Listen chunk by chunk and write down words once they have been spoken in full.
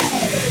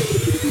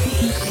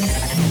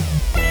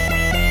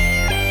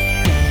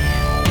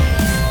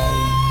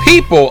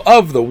People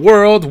of the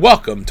world,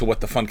 welcome to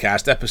What the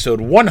Funcast, episode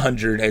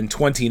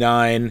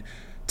 129.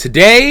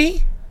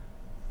 Today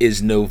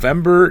is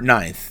November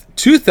 9th,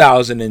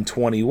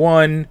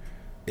 2021.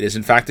 It is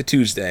in fact a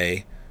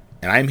Tuesday,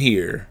 and I'm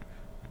here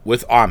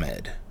with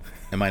Ahmed,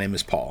 and my name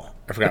is Paul.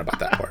 I forgot about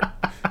that part.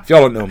 If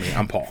y'all don't know me,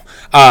 I'm Paul.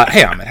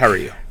 Hey Ahmed, how are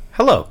you?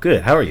 Hello,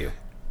 good. How are you?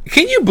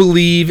 Can you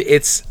believe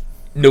it's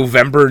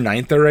November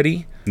 9th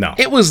already? No.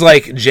 It was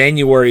like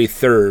January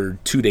 3rd,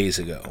 2 days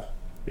ago.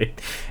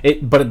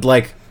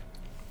 But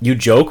you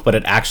joke, but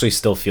it actually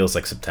still feels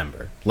like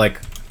September.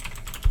 Like,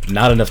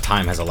 not enough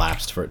time has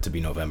elapsed for it to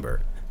be November.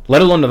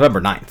 Let alone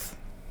November 9th.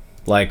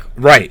 Like,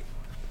 Right.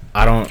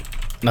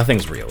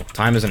 Nothing's real.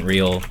 Time isn't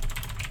real.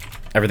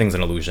 Everything's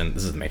an illusion.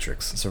 This is the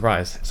Matrix.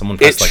 Surprise. Someone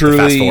pressed the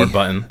fast forward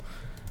button.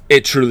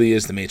 It truly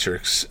is the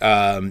Matrix.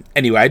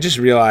 Anyway, I just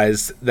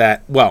realized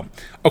that,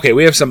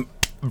 we have some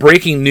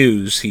breaking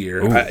news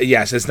here.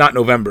 Yes, it's not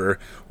November.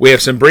 We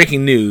have some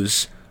breaking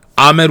news.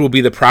 Ahmed will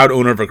be the proud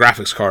owner of a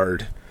graphics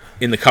card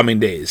in the coming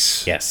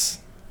days.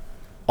 Yes.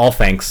 All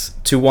thanks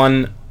to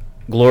one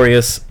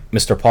glorious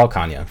Mr. Paul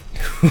Kanya,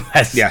 who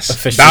has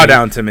officially bow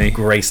down to me.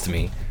 Graced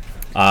me.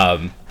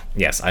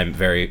 Yes, I'm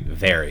very,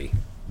 very,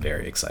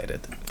 very excited.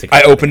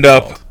 I opened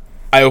up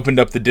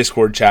the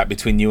Discord chat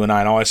between you and I,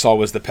 and all I saw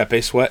was the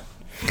Pepe sweat.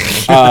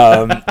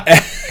 I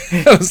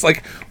was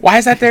like, why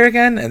is that there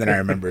again? And then I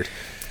remembered.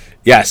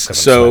 Yes,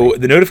 so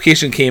the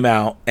notification came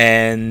out,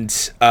 and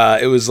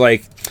it was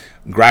like,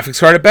 graphics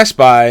card at Best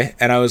Buy,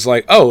 and I was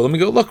like, oh, let me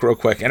go look real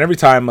quick. And every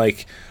time,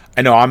 like,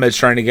 I know Ahmed's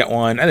trying to get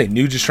one, I think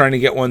Nuge is trying to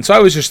get one, so I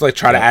was just like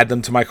try to add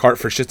them to my cart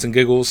for shits and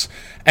giggles,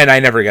 and I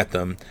never get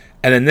them.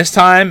 And then this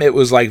time it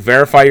was like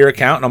verify your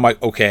account, and I'm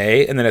like,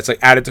 okay, and then it's like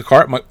add it to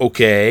cart, I'm like,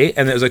 okay,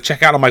 and then it was like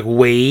check out, I'm like,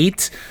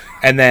 wait,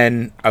 and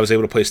then I was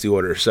able to place the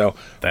order. So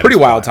pretty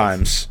wild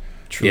times.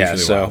 Truly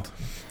so wild.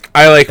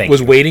 I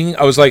was waiting.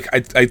 I was like, I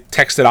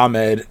texted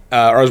Ahmed, or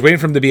I was waiting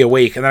for him to be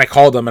awake, and then I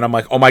called him, and I'm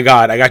like, oh my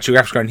god, I got you a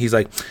graphics card, and he's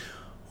like,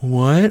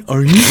 what?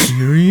 Are you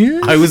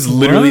serious? I was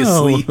literally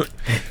asleep.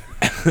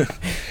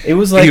 It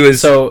was like,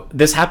 so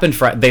this happened,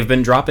 they've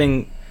been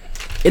dropping,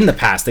 in the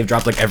past, they've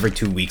dropped like every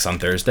 2 weeks on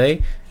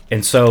Thursday,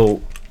 and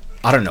so,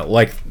 I don't know,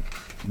 like,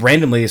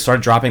 randomly they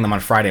started dropping them on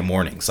Friday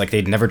mornings, like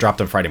they'd never dropped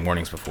on Friday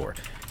mornings before,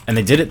 and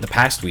they did it the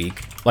past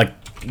week, like,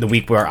 the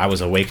week where I was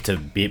awake to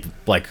be,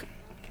 like,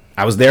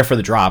 I was there for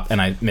the drop,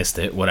 and I missed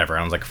it, whatever,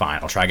 I was like, fine,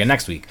 I'll try again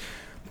next week.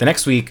 The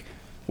next week,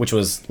 which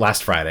was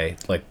last Friday,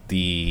 like,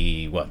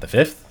 the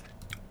 5th?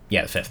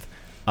 Yeah, the 5th.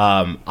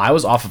 I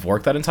was off of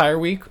work that entire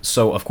week,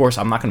 so of course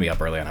I'm not going to be up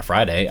early on a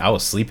Friday. I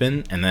was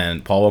sleeping, and then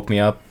Paul woke me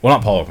up. Well,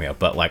 not Paul woke me up,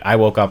 but like I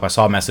woke up, I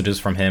saw messages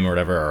from him or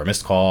whatever, or a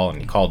missed call, and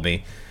he called me.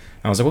 And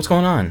I was like, what's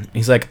going on? And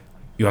he's like,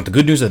 you want the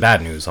good news or the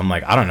bad news? I'm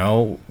like, I don't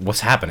know. What's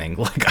happening?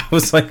 Like, I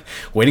was like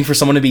waiting for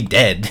someone to be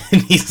dead.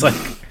 And he's like,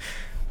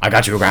 I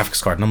got you a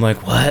graphics card. And I'm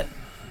like, what?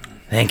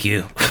 Thank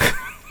you.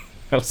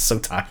 I was so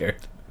tired.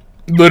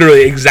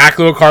 Literally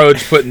exactly what Carlo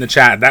just put in the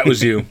chat. That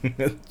was you.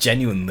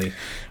 Genuinely.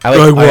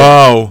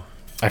 Wow.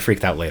 I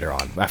freaked out later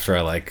on after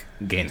I like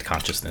gained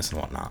consciousness and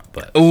whatnot.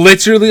 But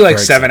literally like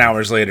 7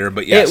 hours later.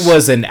 But yes, it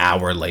was an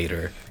hour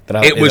later.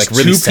 It was like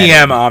really 2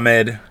 p.m.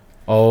 Ahmed.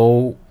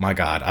 Oh my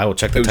god! I will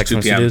check the text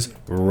messages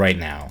right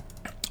now.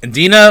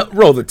 Dina,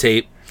 roll the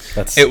tape.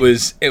 It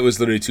was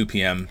literally 2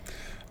 p.m.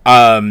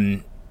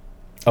 Okay.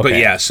 But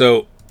yeah,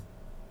 so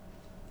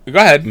go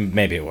ahead.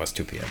 Maybe it was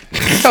 2 p.m.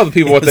 Tell the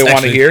people what they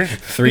want to hear.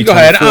 3 go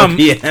ahead.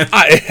 PM.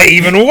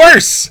 Even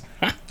worse.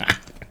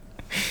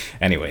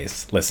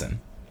 Anyways, listen.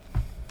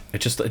 It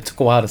took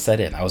a while to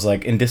set in. I was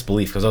like in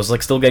disbelief because I was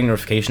like still getting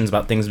notifications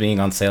about things being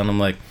on sale, and I'm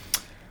like,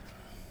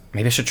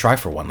 maybe I should try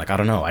for one. Like, I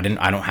don't know. I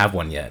don't have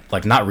one yet.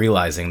 Like, not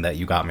realizing that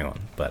you got me one.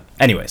 But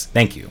anyways,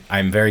 thank you.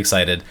 I'm very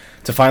excited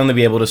to finally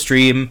be able to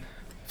stream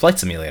Flight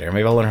Simulator.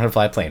 Maybe I'll learn how to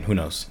fly a plane. Who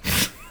knows?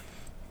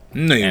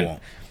 No, you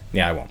won't.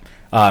 Yeah, I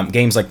won't.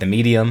 Games like The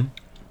Medium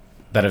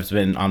that have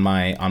been on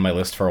my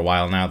list for a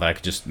while now that I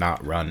could just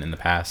not run in the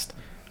past.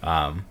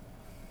 In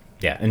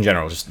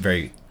general, just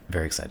very,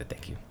 very excited.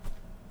 Thank you.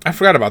 I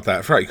forgot about that.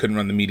 I forgot you couldn't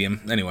run The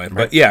Medium anyway. Right.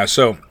 But yeah,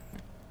 so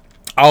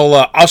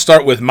I'll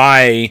start with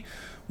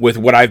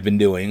what I've been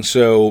doing.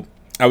 So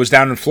I was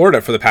down in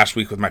Florida for the past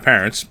week with my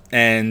parents,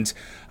 and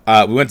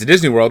we went to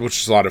Disney World, which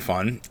was a lot of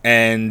fun.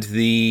 And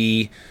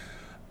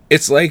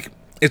it's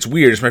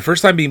weird. It's my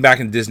first time being back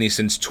in Disney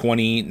since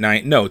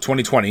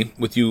 2020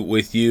 with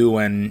you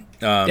and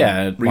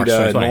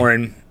Rita and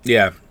Lauren.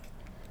 Yeah,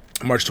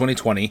 March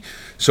 2020.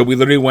 So we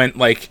literally went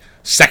like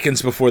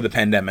seconds before the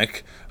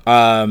pandemic.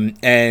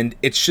 And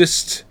it's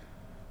just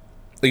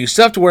like you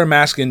still have to wear a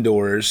mask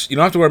indoors. You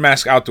don't have to wear a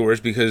mask outdoors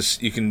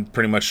because you can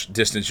pretty much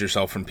distance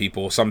yourself from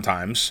people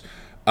sometimes.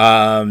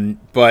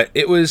 But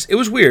it was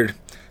weird.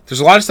 There's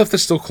a lot of stuff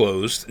that's still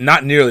closed.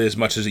 Not nearly as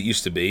much as it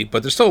used to be,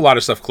 but there's still a lot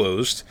of stuff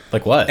closed.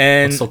 Like what?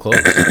 And what's still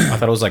closed? I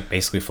thought it was like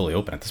basically fully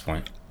open at this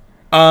point.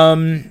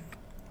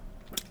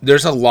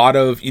 There's a lot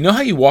of, you know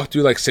how you walk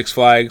through like Six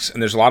Flags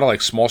and there's a lot of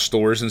like small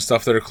stores and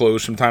stuff that are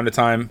closed from time to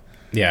time?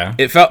 Yeah.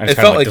 It felt like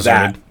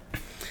that.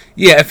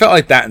 Yeah, it felt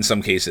like that in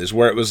some cases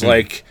where it was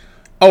like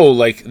Oh,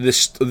 like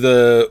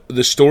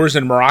the stores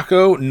in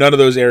Morocco, none of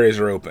those areas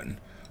are open.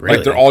 Really?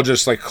 Like they're all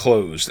just like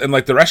closed, and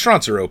like the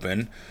restaurants are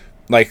open,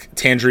 like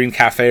Tangerine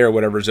Cafe or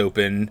whatever's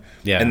open.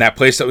 Yeah. And that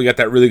place that we got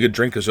that really good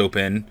drink is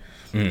open.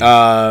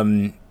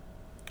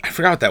 I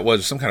forgot what that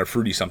was, some kind of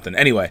fruity something.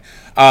 Anyway,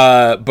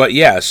 but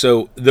yeah,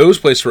 so those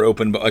places were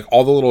open, but like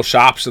all the little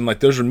shops and like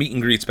those were meet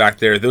and greets back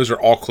there. Those are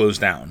all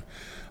closed down.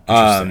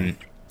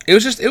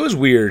 It was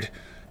weird.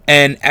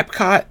 And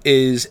Epcot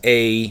is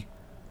a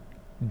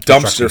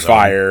dumpster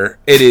fire.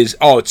 It is.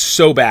 Oh, it's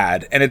so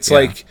bad. And it's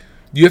like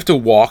you have to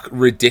walk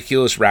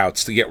ridiculous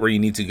routes to get where you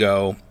need to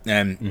go.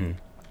 And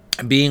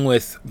being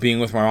with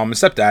my mom and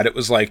stepdad, it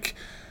was like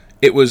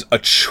it was a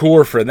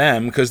chore for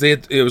them because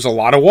it was a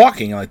lot of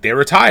walking. Like they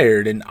were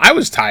tired and I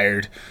was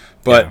tired.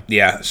 But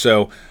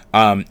so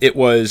it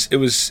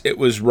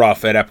was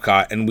rough at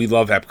Epcot, and we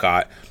love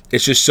Epcot.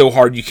 It's just so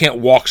hard. You can't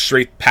walk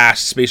straight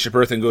past Spaceship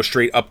Earth and go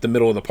straight up the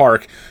middle of the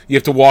park. You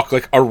have to walk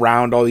like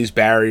around all these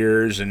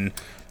barriers, and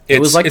it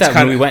was like that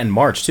when we went in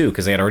March too,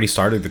 because they had already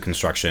started the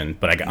construction.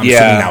 But I'm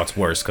assuming now it's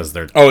worse because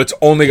they're it's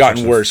only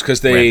gotten worse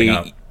because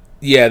they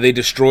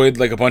destroyed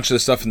like a bunch of the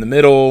stuff in the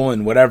middle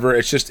and whatever.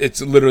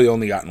 It's literally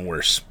only gotten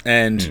worse.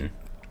 And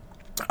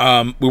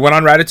we went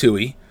on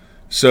Ratatouille.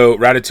 So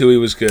Ratatouille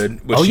was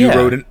good, which you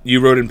rode in. You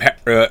rode in.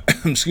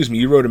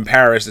 You rode in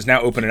Paris. It's now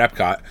open at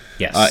Epcot.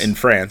 Yes. In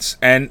France,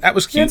 and that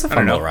was cute. Yeah, it's a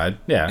fun little ride.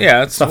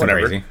 Yeah, it's nothing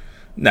whatever. crazy.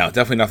 No,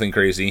 definitely nothing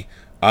crazy.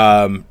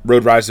 Rode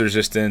Rise of the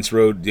Resistance.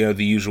 Rode the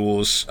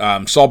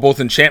usuals. Saw both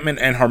Enchantment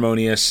and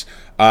Harmonious.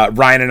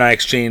 Ryan and I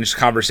exchanged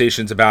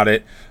conversations about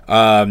it.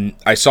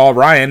 I saw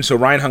Ryan, so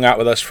Ryan hung out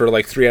with us for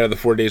like 3 out of the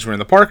 4 days we were in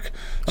the park.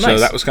 Oh, so nice.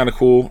 That was kind of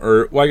cool.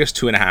 Or well, I guess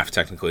 2.5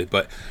 technically,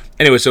 but.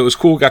 Anyway, so it was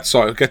cool. Got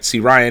to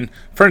see Ryan,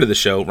 friend of the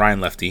show,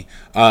 Ryan Lefty.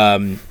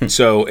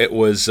 So it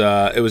was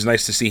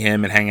nice to see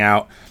him and hang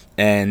out,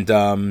 and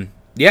so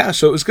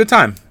it was a good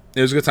time.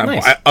 It was a good time.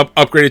 Nice. I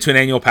upgraded to an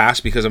annual pass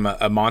because I'm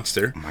a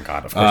monster. Oh my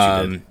god! Of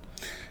course you did.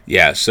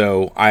 Yeah,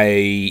 so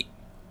I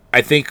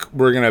think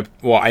we're gonna.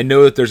 Well, I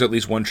know that there's at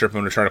least one trip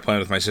I'm gonna try to plan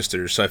with my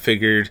sisters. So I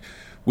figured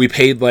we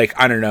paid like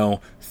I don't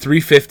know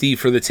 $350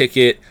 for the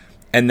ticket.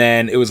 And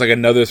then it was like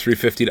another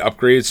 $350 to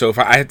upgrade. So if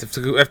I have to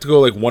go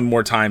like one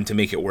more time to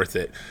make it worth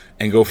it,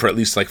 and go for at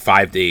least like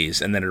 5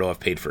 days, and then it'll have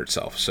paid for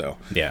itself. So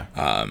so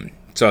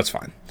that's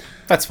fine.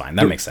 That's fine.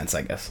 That makes sense,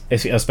 I guess.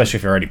 Especially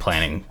if you're already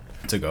planning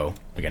to go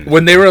again.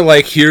 When they were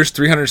like, "Here's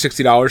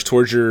 $360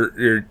 towards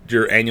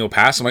your annual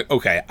pass," I'm like,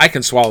 "Okay, I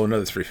can swallow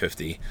another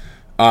 $350."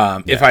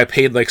 If I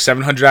paid like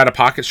 $700 out of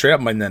pocket straight up,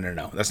 I'm like,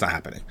 no, that's not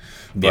happening.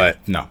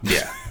 But no,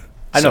 yeah.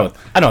 I know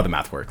how the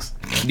math works.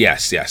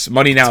 Yes.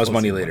 Money now is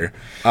money later.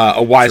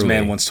 A wise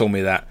man once told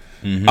me that.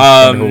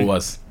 Mm-hmm. Who it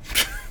was?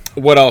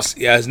 What else?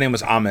 Yeah, his name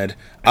was Ahmed.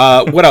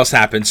 What else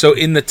happened? So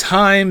in the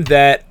time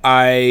that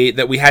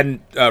we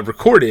hadn't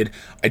recorded,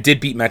 I did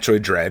beat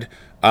Metroid Dread,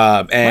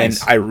 and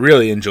nice. I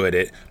really enjoyed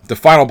it. The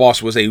final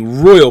boss was a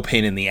royal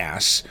pain in the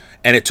ass,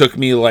 and it took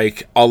me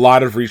like a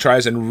lot of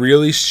retries and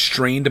really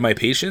strained my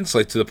patience,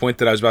 like to the point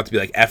that I was about to be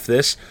like, "F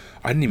this."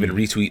 I didn't even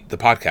retweet the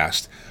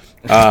podcast.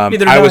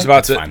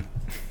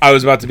 I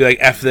was about to be like,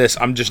 F this,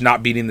 I'm just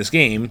not beating this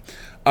game,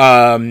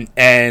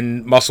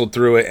 and muscled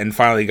through it and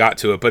finally got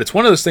to it. But it's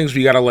one of those things where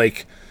you gotta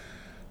like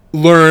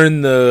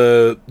learn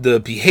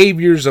the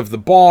behaviors of the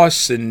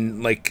boss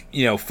and like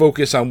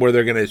focus on where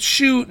they're gonna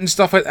shoot and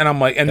stuff like that. And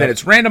I'm like, and then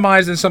it's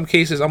randomized in some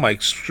cases. I'm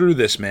like, screw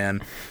this,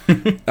 man.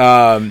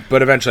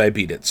 But eventually I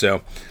beat it.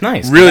 So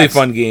nice, really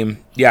fun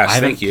game. Yes, I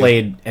haven't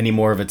played any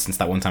more of it since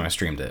that one time I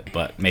streamed it,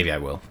 but maybe I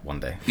will one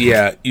day.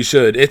 Yeah, you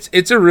should.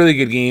 It's a really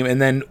good game. And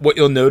then what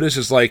you'll notice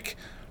is like,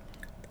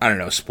 I don't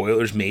know,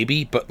 spoilers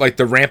maybe, but like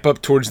the ramp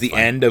up towards the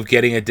end of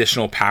getting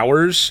additional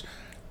powers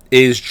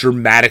is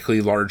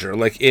dramatically larger.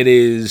 Like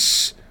you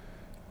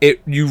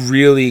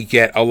really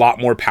get a lot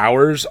more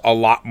powers a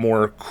lot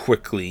more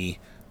quickly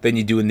than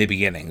you do in the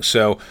beginning.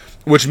 So,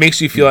 which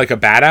makes you feel like a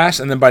badass,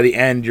 and then by the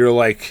end you're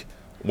like,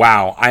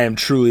 wow, I am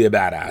truly a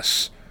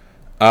badass.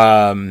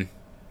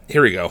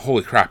 Here we go.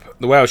 Holy crap.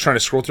 The way I was trying to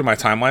scroll through my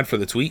timeline for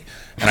the tweet,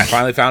 and I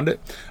finally found it.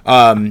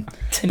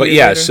 But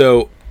yeah, later.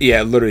 So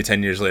yeah, literally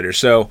 10 years later.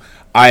 So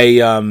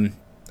I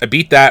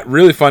beat that.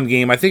 Really fun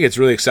game. I think it's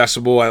really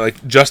accessible.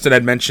 Justin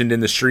had mentioned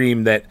in the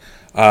stream that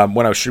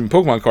when I was streaming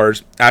Pokemon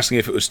cards, asking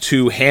if it was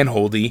too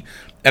handholdy,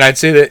 and I'd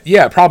say that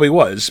it probably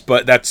was,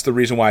 but that's the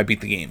reason why I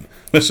beat the game.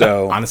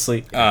 So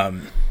honestly,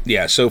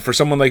 yeah. So for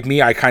someone like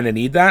me, I kind of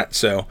need that.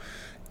 So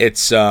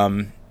it's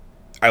I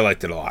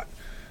liked it a lot.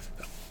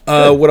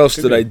 What else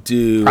did I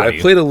do? I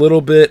played a little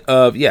bit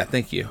of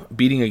thank you.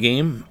 Beating a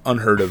game,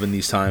 unheard of in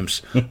these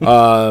times.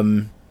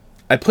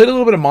 I played a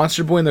little bit of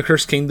Monster Boy in the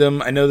Cursed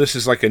Kingdom. I know this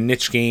is like a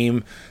niche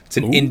game. It's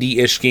an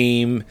indie-ish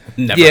game.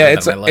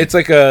 It's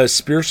like a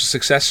spiritual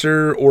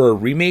successor or a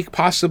remake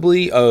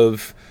possibly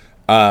of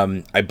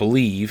I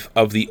believe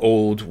of the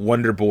old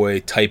Wonder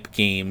Boy type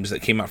games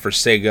that came out for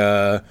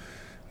Sega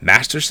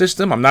Master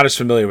System. I'm not as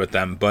familiar with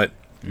them, but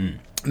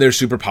they're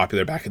super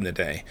popular back in the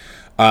day.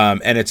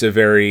 And it's a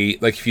very,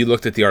 if you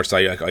looked at the art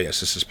style, you're like, oh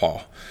yes, this is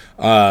Paul.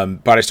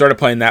 But I started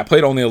playing that,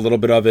 played only a little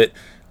bit of it.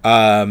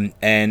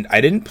 And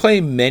I didn't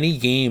play many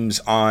games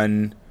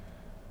on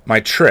my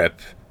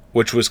trip,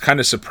 which was kind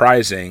of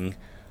surprising.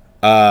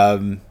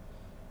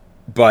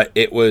 But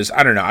it was,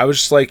 I don't know, I was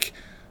just like,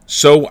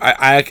 so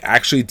I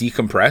actually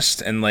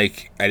decompressed, and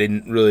like I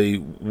didn't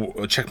really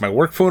check my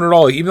work phone at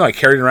all. Even though I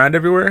carried it around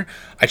everywhere,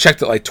 I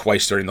checked it like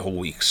twice during the whole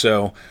week.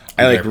 So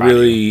I like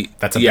really,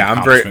 that's a big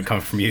accomplishment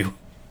coming from you.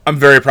 I'm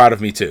very proud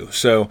of me too.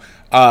 So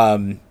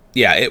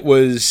yeah, it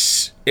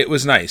was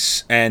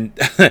nice, and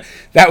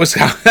that was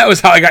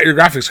how I got your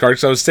graphics card.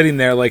 So I was sitting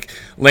there like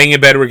laying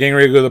in bed, we're getting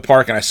ready to go to the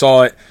park, and I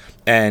saw it,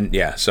 and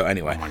yeah. So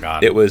anyway, oh my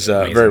God, it was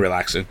very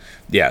relaxing.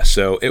 Yeah,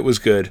 so it was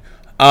good.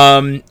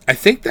 I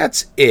think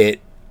that's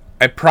it.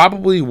 I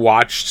probably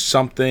watched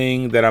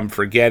something that I'm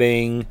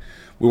forgetting.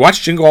 We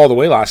watched Jingle All the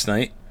Way last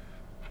night.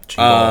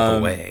 Jingle All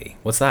the Way.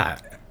 What's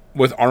that?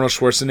 With Arnold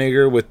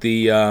Schwarzenegger with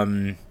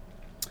the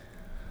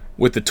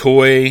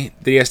toy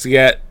that he has to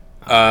get.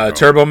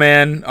 Turbo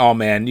Man. Oh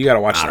man, you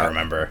gotta watch that. I don't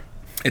remember.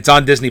 It's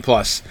on Disney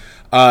Plus.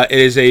 It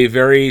is a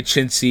very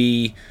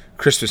chintzy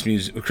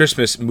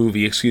Christmas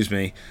movie. Excuse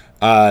me.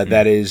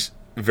 That is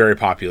very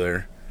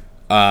popular.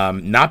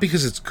 Not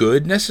because it's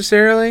good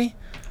necessarily.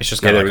 It's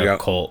just kind of like a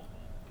cult.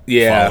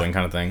 Following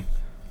kind of thing.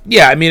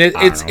 Yeah, I mean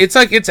it's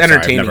like it's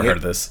entertaining. I've never heard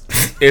of this.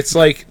 It's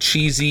like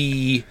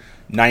cheesy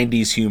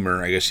 90s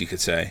humor, I guess you could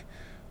say.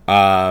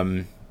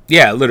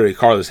 Yeah, literally,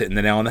 Carla's hitting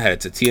the nail on the head.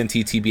 It's a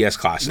TNT TBS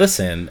classic.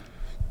 Listen,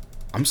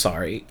 I'm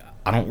sorry,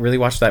 I don't really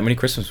watch that many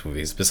Christmas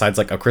movies besides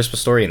like A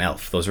Christmas Story and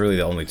Elf. Those are really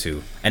the only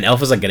two. And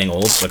Elf is like getting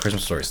old, but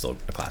Christmas Story is still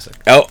a classic.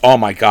 Oh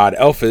my God,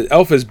 Elf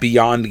is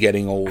beyond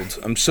getting old.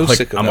 I'm so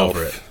sick of Elf. I'm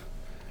over it.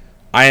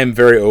 I am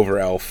very over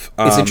Elf.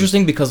 It's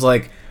interesting because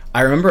like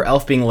I remember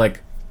Elf being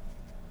like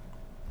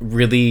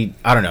really,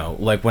 I don't know,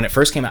 like when it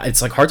first came out,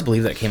 it's like hard to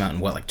believe that it came out in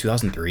what, like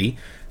 2003,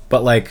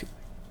 but like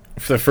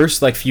for the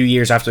first like few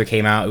years after it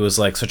came out, it was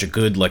like such a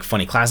good like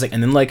funny classic.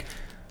 And then like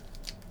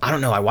I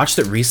don't know, I watched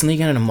it recently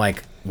again and I'm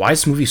like, why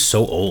is this movie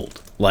so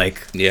old?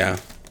 Like, yeah,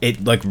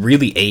 it like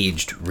really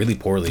aged really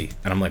poorly,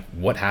 and I'm like,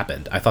 what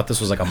happened? I thought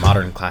this was like a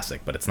modern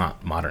classic, but it's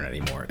not modern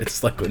anymore.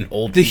 It's like an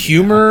old. The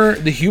humor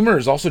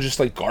is also just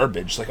like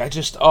garbage. Like I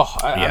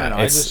don't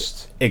know.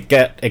 It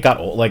got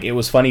old. Like it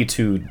was funny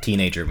to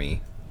teenager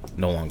me,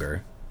 no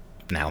longer.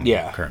 Now,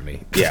 current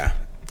me. Yeah.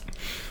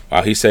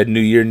 Wow, he said, "New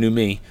year, new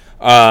me."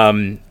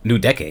 New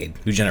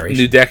decade, new generation.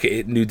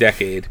 New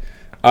decade.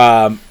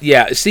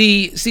 Yeah.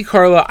 See,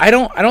 Carla, I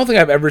don't think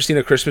I've ever seen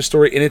A Christmas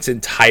Story in its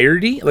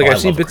entirety. Like I've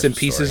seen bits and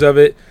pieces of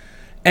it,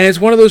 and it's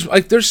one of those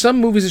like there's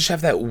some movies that just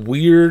have that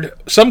weird.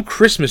 Some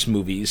Christmas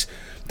movies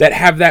that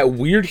have that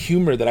weird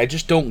humor that I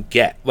just don't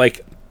get.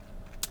 Like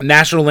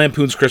National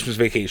Lampoon's Christmas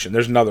Vacation.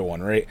 There's another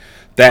one, right?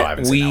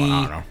 That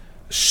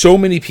so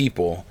many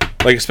people,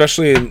 like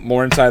especially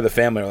more inside of the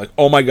family, are like,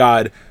 oh my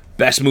God,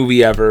 best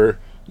movie ever.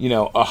 You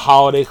know, a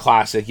holiday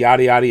classic,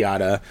 yada yada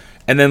yada.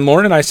 And then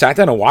Lauren and I sat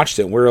down and watched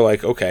it, and we were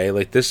like, okay,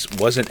 like this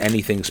wasn't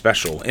anything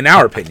special in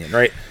our opinion,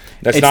 right?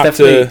 It's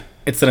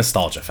the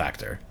nostalgia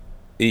factor.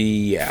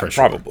 Yeah,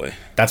 probably. Sure.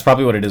 That's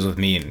probably what it is with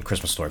me and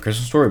Christmas Story.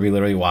 Christmas Story we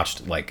literally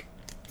watched like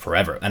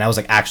forever, and I was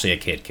like actually a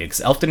kid because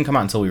Elf didn't come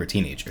out until we were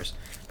teenagers.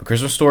 But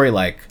Christmas Story,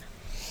 like,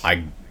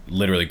 I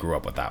literally grew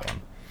up with that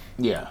one.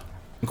 Yeah.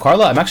 And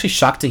Carla, I'm actually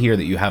shocked to hear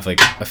that you have like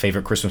a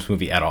favorite Christmas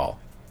movie at all.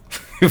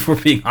 If we're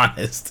being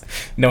honest,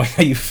 knowing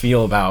how you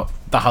feel about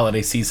the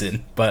holiday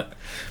season, but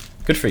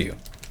good for you.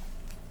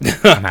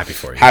 I'm happy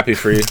for you. Happy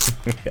for you.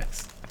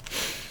 Yes.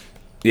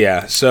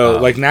 Yeah, so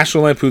like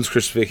National Lampoon's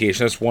Christmas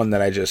Vacation, that's one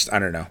that I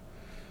don't know.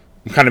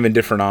 I'm kind of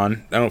indifferent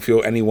on. I don't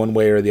feel any one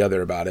way or the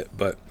other about it,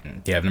 but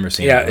yeah, I've never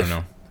seen it. I don't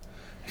know.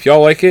 If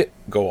y'all like it,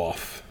 go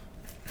off.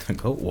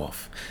 Go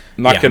off.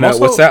 I'm not gonna.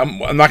 What's that?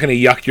 I'm not gonna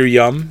yuck your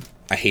yum.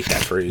 I hate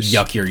that phrase.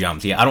 Yuck your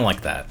yums. Yeah, I don't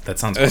like that. That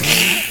sounds.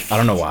 I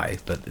don't know why,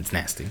 but it's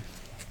nasty.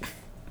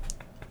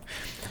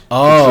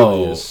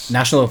 Oh,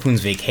 National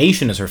Lampoon's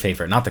Vacation is her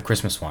favorite, not the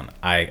Christmas one.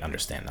 I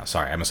understand now.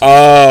 Sorry, I must.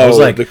 I was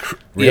like,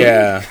 really?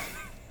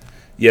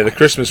 Yeah, the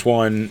Christmas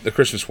one. The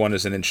Christmas one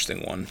is an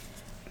interesting one.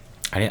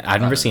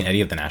 I've never seen any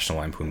of the National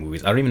Lampoon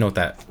movies. I don't even know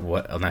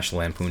what a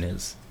National Lampoon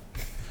is.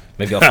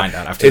 Maybe I'll find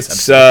out after this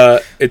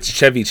episode. It's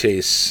Chevy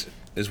Chase,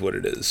 is what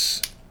it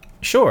is.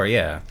 Sure,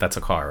 yeah, that's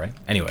a car, right?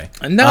 Anyway,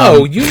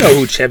 no, you know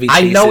who Chevy Chase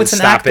is. I know it's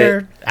an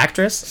actor,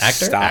 actress,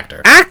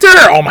 actor.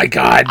 Oh my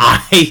God,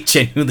 I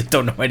genuinely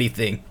don't know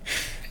anything.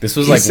 This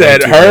was he like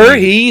said her,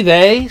 he,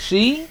 they,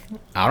 she.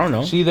 I don't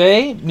know. She,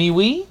 they, me,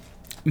 we.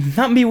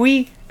 Not me,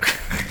 we.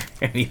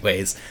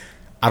 Anyways,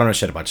 I don't know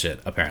shit about shit.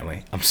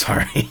 Apparently, I'm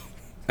sorry.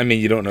 I mean,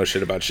 you don't know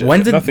shit about shit.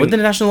 When did the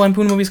National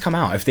Lampoon movies come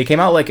out? If they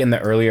came out like in the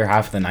earlier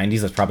half of the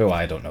 90s, that's probably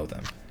why I don't know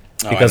them.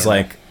 Because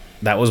like.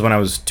 That was when I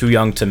was too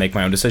young to make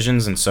my own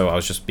decisions, and so I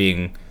was just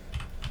being,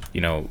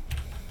 they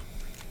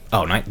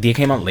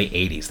came out late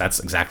 80s. That's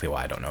exactly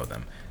why I don't know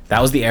them.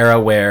 That was the era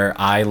where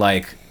I,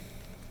 like...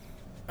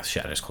 Oh,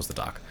 shit, I just closed the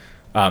doc.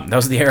 That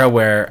was the era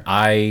where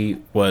I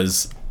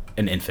was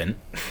an infant,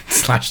 /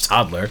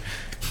 toddler,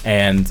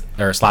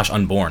 or /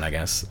 unborn, I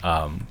guess,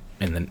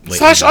 in the late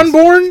 80s. /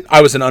 unborn?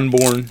 I was an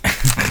unborn.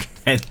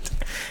 And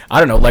I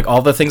don't know, like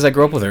all the things I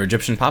grew up with are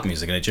Egyptian pop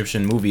music and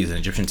Egyptian movies and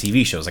Egyptian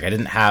TV shows. Like I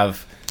didn't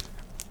have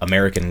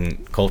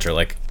American culture.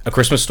 Like A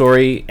Christmas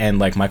Story and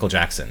like Michael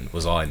Jackson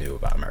was all I knew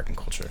about American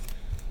culture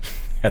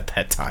at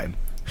that time.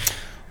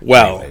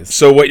 Well, anyways.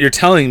 So what you're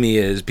telling me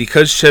is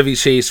because Chevy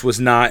Chase was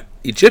not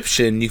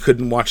Egyptian, you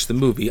couldn't watch the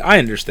movie. I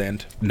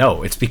understand.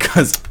 No, it's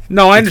because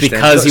I understand.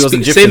 Because he was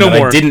Egyptian that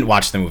I didn't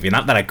watch the movie.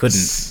 Not that I couldn't.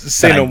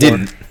 Say no more.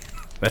 Didn't.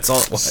 That's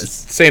all it was.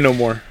 Say no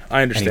more.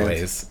 I understand.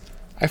 Anyways,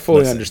 I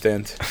fully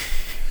understand.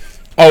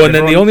 Oh, and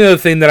then the only other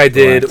thing that I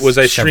did was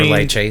I streamed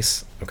Chevrolet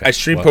Chase. Okay. I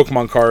streamed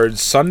Pokemon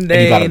cards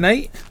Sunday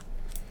night.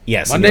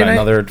 Yes, Monday night.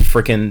 Another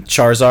freaking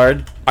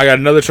Charizard. I got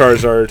another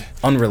Charizard.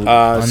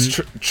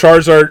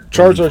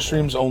 Charizard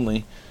streams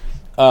only.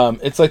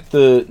 It's like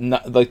the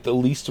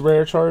least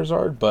rare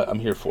Charizard, but I'm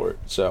here for it.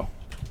 So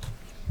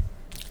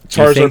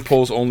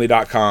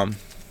CharizardPullsOnly.com.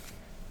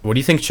 What do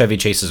you think Chevy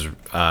Chase's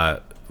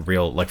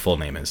real full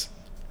name is?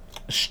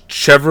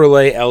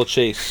 Chevrolet L.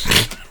 Chase.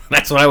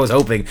 That's what I was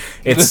hoping.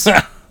 It's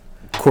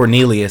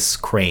Cornelius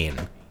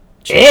Crane.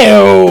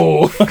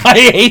 Ew!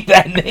 I hate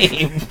that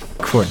name.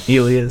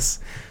 Cornelius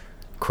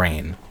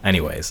Crane.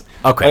 Anyways,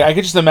 okay. I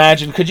could just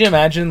imagine. Could you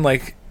imagine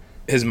like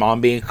his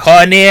mom being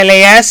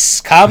Cornelius,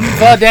 come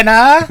for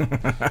dinner?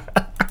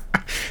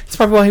 That's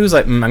probably why he was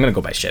like, I'm gonna go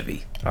by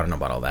Chevy. I don't know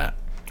about all that.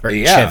 Or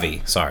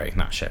Chevy. Sorry,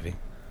 not Chevy.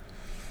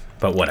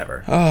 But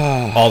whatever.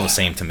 All the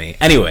same to me.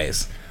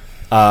 Anyways,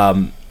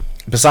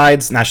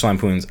 besides National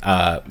Lampoon's,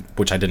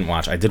 which I didn't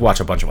watch, I did watch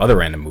a bunch of other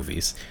random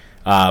movies.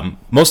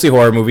 Mostly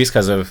horror movies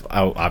because of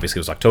obviously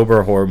it was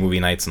October, horror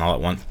movie nights and all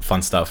that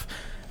fun stuff.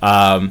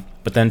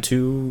 But then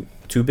two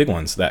big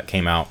ones that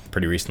came out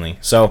pretty recently.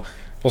 So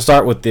we'll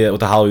start with the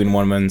Halloween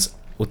ones.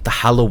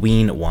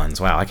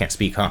 Wow, I can't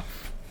speak, huh?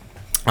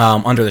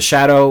 Under the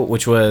Shadow,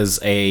 which was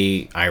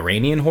a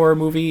Iranian horror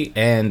movie,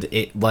 and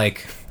it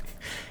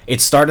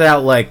started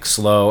out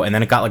slow, and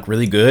then it got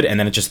really good, and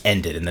then it just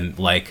ended, and then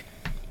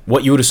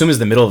what you would assume is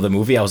the middle of the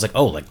movie, I was like,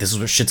 oh, this is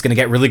where shit's gonna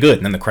get really good,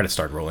 and then the credits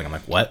started rolling. I'm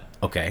like, what?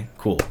 Okay,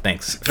 cool,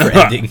 thanks for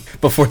ending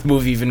before the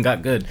movie even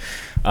got good.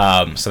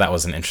 So that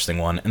was an interesting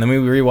one. And then we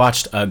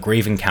rewatched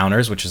Grave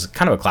Encounters, which is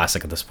kind of a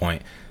classic at this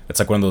point. It's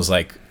one of those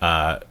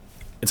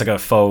it's a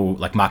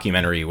faux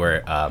mockumentary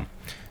where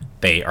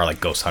they are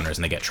ghost hunters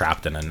and they get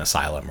trapped in an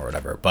asylum or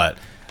whatever. But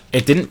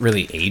it didn't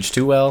really age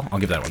too well. I'll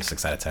give that one a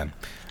 6 out of 10.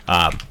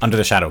 Under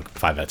the Shadow,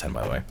 5 out of 10,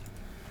 by the way.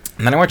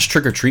 And then I watched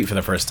Trick or Treat for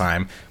the first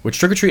time, which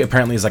Trick or Treat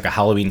apparently is a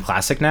Halloween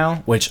classic now,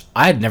 which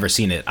I had never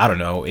seen it. I don't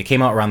know. It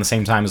came out around the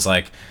same time as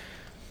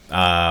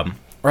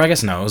or I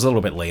guess no, it was a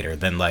little bit later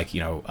than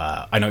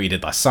I Know You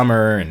Did Last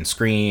Summer and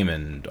Scream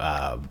and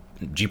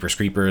Jeepers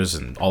Creepers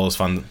and all those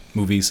fun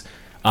movies.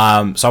 So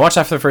I watched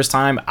that for the first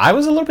time. I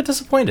was a little bit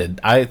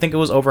disappointed. I think it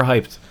was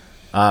overhyped.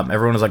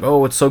 Everyone was like,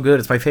 oh, it's so good,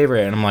 it's my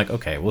favorite. And I'm like,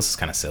 okay, well, this is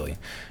kind of silly.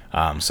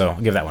 So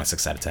I'll give that one a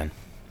 6 out of 10.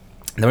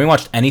 And then we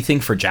watched Anything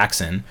for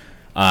Jackson,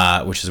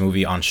 which is a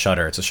movie on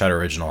Shudder. It's a Shudder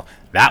original.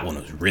 That one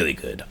was really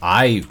good.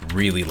 I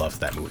really loved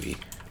that movie.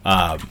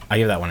 I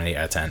give that one an 8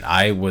 out of 10.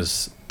 I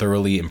was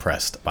thoroughly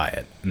impressed by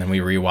it. And then we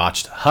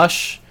rewatched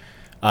Hush.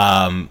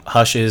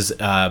 Hush is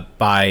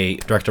by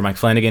director Mike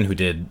Flanagan, who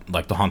did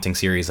The Haunting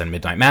series and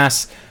Midnight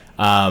Mass.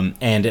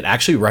 And it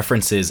actually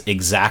references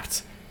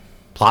exact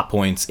plot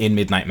points in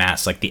Midnight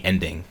Mass, the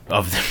ending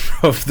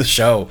of the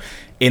show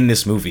in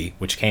this movie,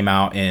 which came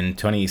out in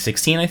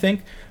 2016, I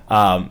think.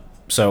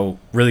 So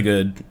really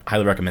good.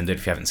 Highly recommended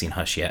if you haven't seen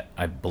Hush yet.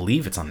 I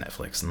believe it's on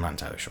Netflix. I'm not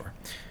entirely sure.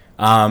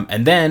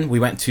 And then we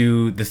went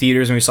to the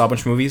theaters and we saw a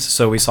bunch of movies.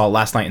 So we saw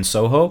Last Night in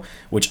Soho,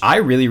 which I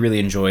really, really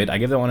enjoyed. I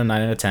give that one a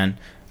 9 out of 10.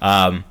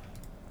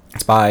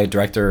 It's by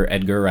director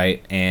Edgar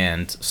Wright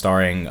and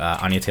starring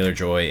Anya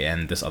Taylor-Joy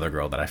and this other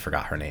girl that I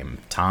forgot her name.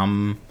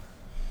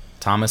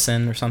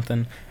 Thomason or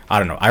something. I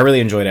don't know. I really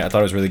enjoyed it. I thought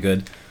it was really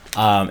good.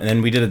 And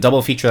then we did a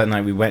double feature that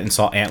night. We went and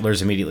saw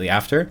Antlers immediately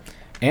after.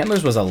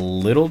 Antlers was a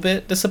little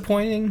bit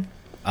disappointing.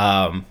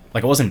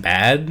 It wasn't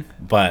bad,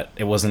 but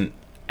it wasn't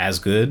as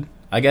good,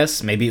 I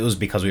guess. Maybe it was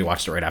because we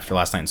watched it right after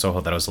Last Night in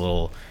Soho that I was a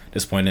little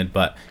disappointed,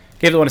 but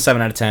gave the one a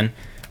 7 out of 10.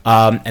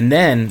 And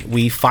then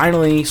we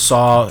finally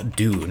saw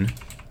Dune.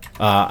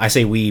 I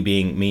say we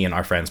being me and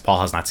our friends.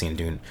 Paul has not seen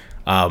Dune.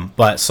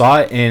 But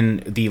saw it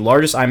in the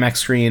largest IMAX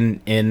screen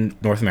in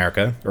North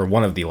America, or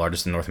one of the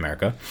largest in North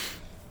America.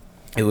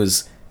 It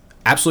was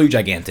absolutely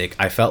gigantic.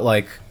 I felt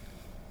like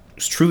I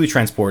was truly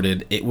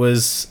transported.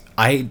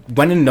 I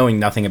went in knowing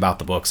nothing about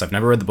the books. I've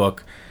never read the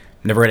book,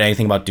 never read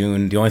anything about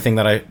Dune. The only thing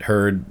that I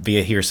heard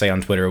via hearsay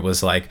on Twitter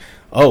was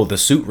oh, the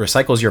suit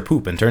recycles your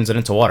poop and turns it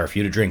into water for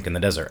you to drink in the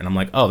desert. And I'm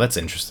like, oh, that's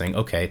interesting.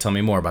 Okay, tell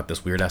me more about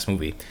this weird-ass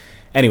movie.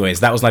 Anyways,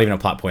 that was not even a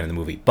plot point in the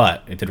movie,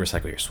 but it did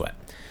recycle your sweat.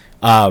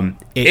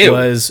 It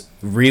was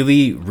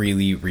really,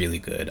 really, really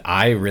good.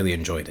 I really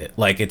enjoyed it.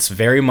 It's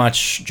very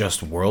much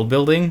just world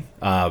building.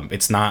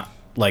 It's not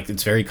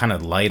it's very kind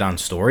of light on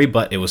story,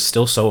 but it was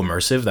still so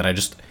immersive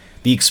that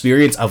the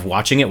experience of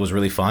watching it was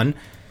really fun.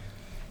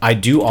 I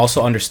do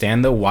also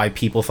understand though why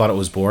people thought it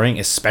was boring,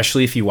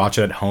 especially if you watch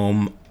it at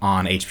home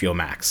on HBO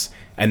Max.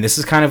 And this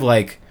is kind of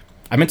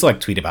I meant to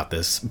tweet about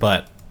this,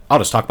 but I'll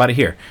just talk about it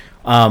here.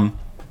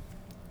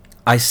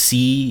 I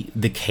see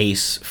the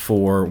case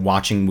for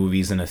watching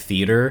movies in a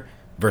theater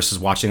versus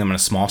watching them on a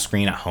small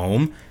screen at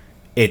home.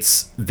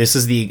 This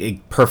is the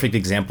perfect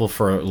example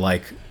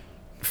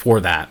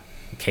for that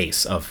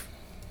case of,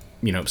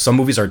 some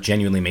movies are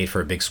genuinely made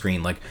for a big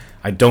screen. Like,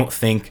 I don't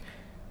think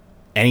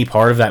any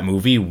part of that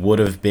movie would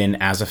have been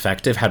as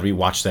effective had we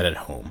watched that at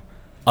home.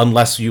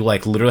 Unless you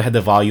literally had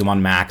the volume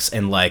on max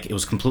and it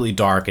was completely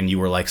dark and you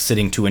were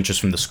sitting 2 inches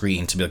from the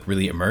screen to be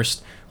really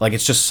immersed.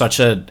 It's just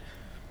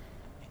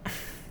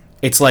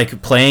it's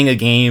like playing a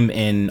game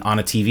on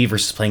a TV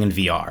versus playing in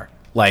VR.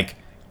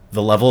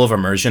 The level of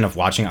immersion of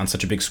watching it on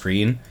such a big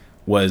screen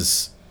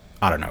was,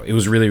 I don't know, it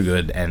was really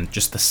good. And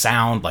just the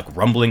sound,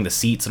 rumbling the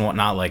seats and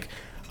whatnot,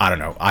 I don't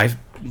know. I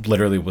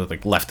literally was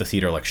left the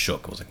theater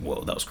shook. I was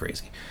whoa, that was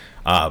crazy.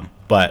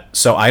 But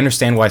so I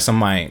understand why some of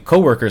my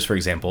coworkers, for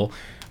example,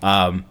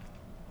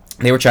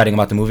 they were chatting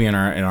about the movie in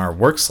our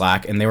work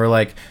Slack, and they were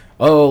like,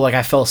 oh,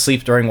 I fell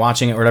asleep during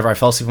watching it or whatever. I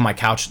fell asleep on my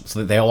couch,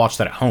 so they all watched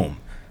that at home.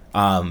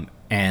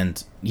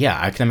 And yeah,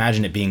 I can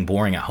imagine it being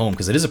boring at home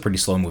because it is a pretty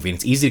slow movie, and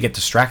it's easy to get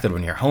distracted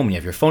when you're home and you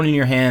have your phone in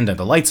your hand and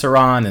the lights are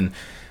on and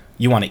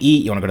you want to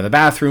eat, you want to go to the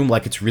bathroom.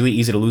 It's really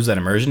easy to lose that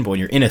immersion, but when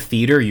you're in a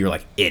theater, you're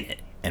in it,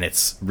 and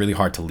it's really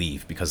hard to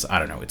leave because, I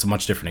don't know, it's a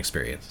much different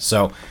experience.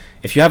 So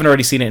if you haven't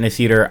already seen it in a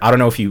theater, I don't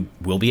know if you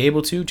will be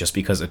able to, just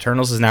because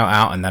Eternals is now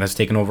out and that has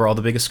taken over all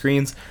the biggest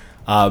screens.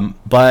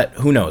 But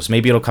who knows?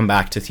 Maybe it'll come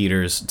back to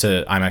theaters,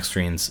 to IMAX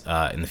screens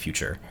in the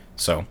future.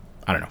 So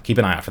I don't know. Keep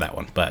an eye out for that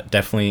one, but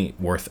definitely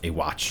worth a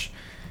watch.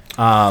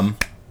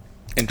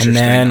 Interesting.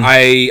 And then,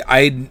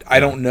 I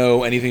don't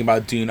know anything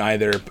about Dune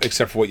either,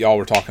 except for what y'all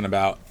were talking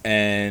about,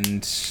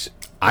 and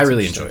I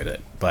really enjoyed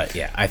it. But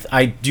yeah,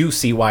 I do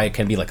see why it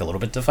can be a little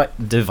bit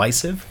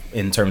divisive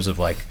in terms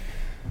of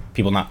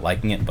people not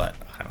liking it, but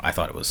I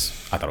thought it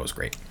was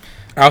great.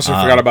 I also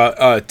forgot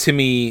about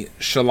Timmy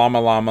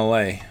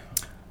Chalamet.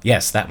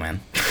 Yes, that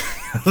man.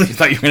 I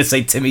thought you were going to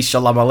say Timmy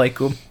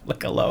Chalamet,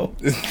 hello.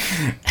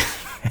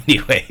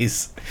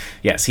 Anyways,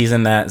 yes, he's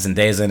in that.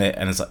 Zendaya's in it,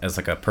 and it's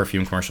a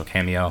perfume commercial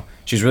cameo.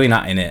 She's really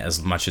not in it as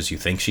much as you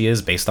think she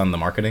is, based on the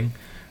marketing.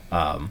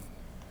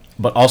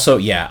 But also,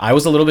 yeah, I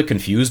was a little bit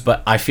confused,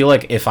 but I feel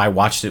like if I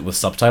watched it with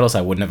subtitles,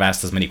 I wouldn't have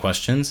asked as many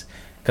questions,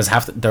 because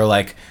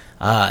they're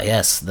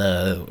yes,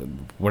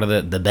 what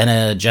are the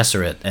Bene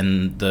Gesserit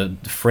and the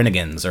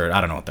Frinnegans, or I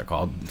don't know what they're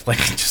called,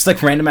 just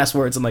random ass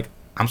words.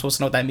 I'm supposed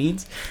to know what that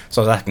means.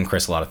 So I was asking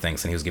Chris a lot of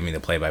things, and he was giving me the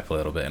play-by-play a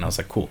little bit, and I was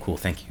like, cool,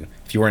 thank you.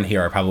 If you weren't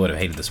here, I probably would have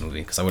hated this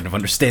movie, because I wouldn't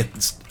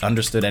have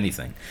understood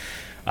anything.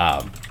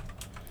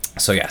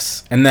 So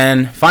yes. And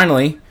then,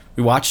 finally,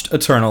 we watched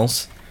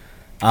Eternals.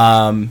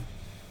 It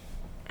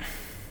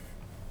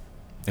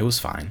was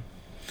fine.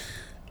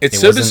 It's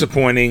so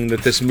disappointing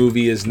that this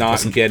movie is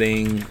not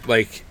getting,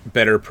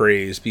 better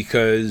praise,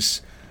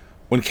 because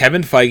when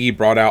Kevin Feige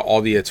brought out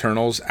all the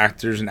Eternals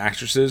actors and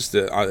actresses,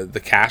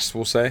 the cast,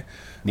 we'll say,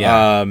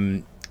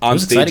 on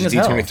stage at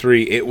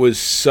D23, it was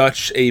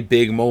such a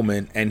big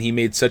moment, and he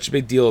made such a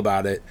big deal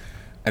about it,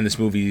 and this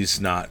movie's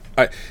not.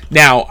 I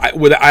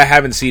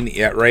haven't seen it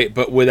yet, right?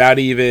 But without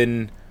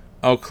even...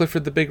 Oh,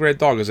 Clifford the Big Red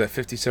Dog is at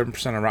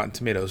 57% on Rotten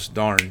Tomatoes.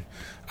 Darn.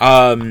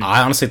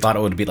 I honestly thought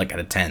it would be at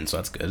a 10, so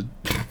that's good.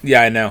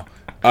 Yeah, I know.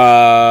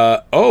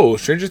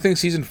 Stranger Things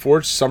Season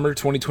 4 Summer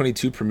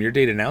 2022 premiere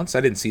date announced?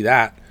 I didn't see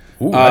that.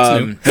 Ooh,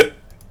 that's new.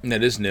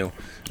 That is new.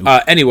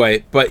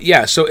 Anyway, but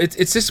yeah, so it's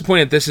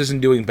disappointing that this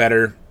isn't doing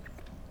better.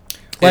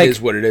 It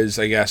is what it is,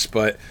 I guess.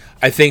 But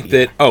I think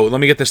that... Oh,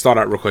 let me get this thought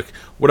out real quick.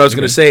 What I was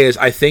going to say is,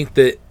 I think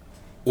that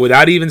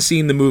without even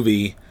seeing the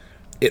movie,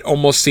 it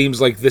almost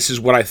seems like this is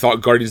what I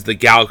thought Guardians of the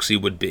Galaxy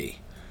would be.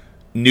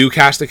 New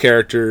cast of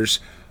characters,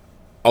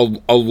 a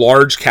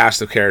large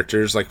cast of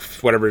characters,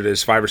 whatever it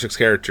is, 5 or 6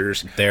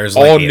 characters. There's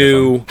all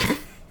new.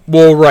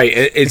 Well, right.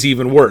 It's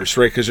even worse,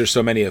 right? Because there's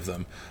so many of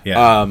them.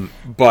 Yeah.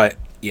 But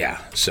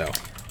yeah, so...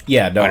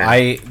 Yeah, no,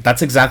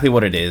 that's exactly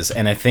what it is,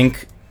 and I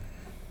think...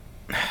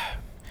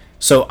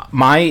 So,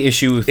 my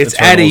issue with it's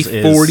at a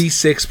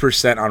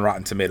 46% on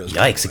Rotten Tomatoes.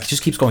 Yikes, it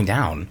just keeps going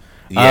down.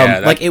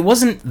 Yeah, it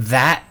wasn't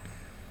that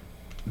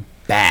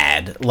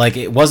bad.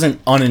 It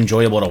wasn't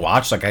unenjoyable to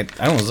watch. I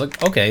was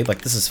okay,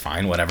 this is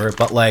fine, whatever.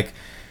 But,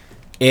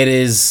 it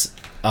is...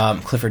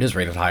 Clifford is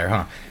rated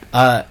higher,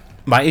 huh?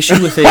 My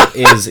issue with it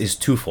is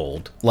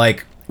twofold.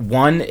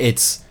 One,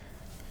 it's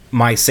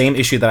my same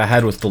issue that I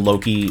had with the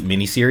Loki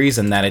miniseries,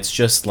 and that it's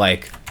just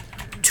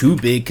too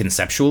big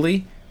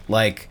conceptually.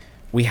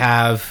 We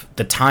have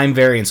the Time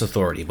Variance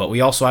Authority, but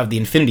we also have the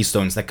Infinity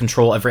Stones that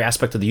control every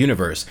aspect of the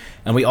universe,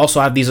 and we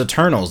also have these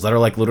Eternals that are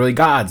literally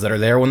gods that are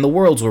there when the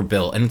worlds were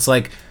built, and it's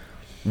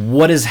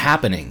what is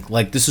happening?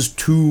 This is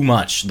too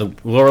much. The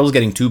world is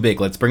getting too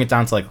big. Let's bring it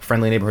down to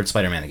Friendly Neighborhood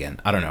Spider-Man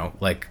again. I don't know.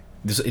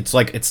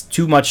 It's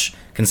too much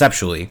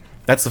conceptually.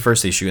 That's the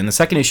first issue. And the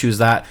second issue is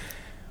that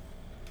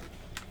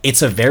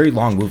it's a very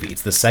long movie.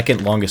 It's the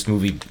second longest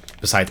movie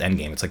besides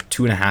Endgame. It's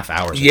 2.5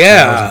 hours. 2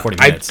 hours and 40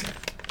 minutes.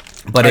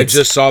 But I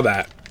just saw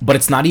that. But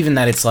it's not even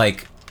that it's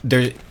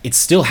it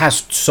still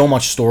has so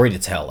much story to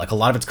tell. Like, a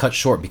lot of it's cut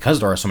short because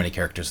there are so many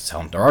characters to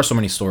tell. There are so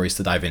many stories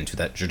to dive into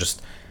that you're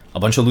just a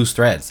bunch of loose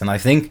threads. And I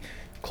think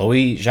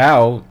Chloe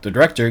Zhao, the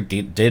director,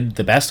 did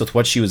the best with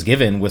what she was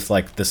given with,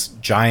 like, this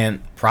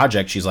giant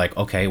project. She's like,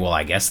 okay, well,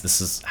 I guess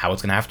this is how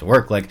it's gonna have to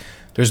work. Like,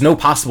 there's no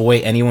possible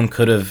way anyone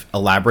could have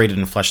elaborated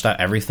and fleshed out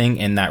everything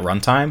in that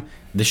runtime.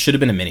 This should have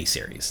been a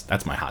miniseries.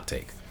 That's my hot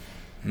take.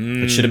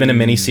 It should have been a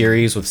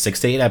miniseries with 6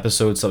 to 8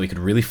 episodes so we could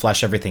really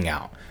flesh everything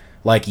out.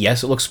 Like,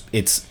 yes,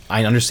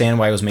 I understand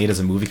why it was made as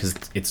a movie because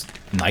it's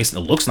nice.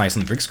 It looks nice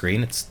on the big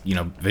screen. It's,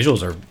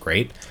 visuals are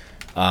great.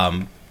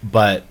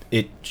 But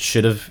it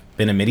should have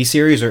been a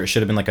miniseries, or it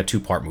should have been like a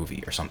 2-part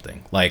movie or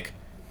something. Like,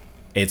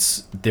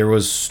 there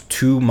was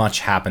too much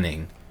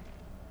happening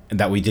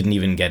that we didn't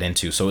even get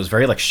into. So it was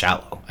very, like,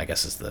 shallow, I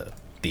guess is the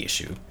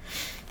issue.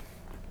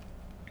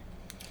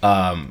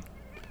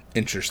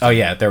 Interesting. Oh,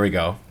 yeah, there we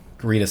go.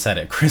 Rita said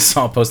it. Chris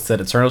Saul posted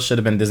said Eternals should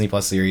have been a Disney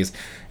Plus series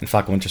and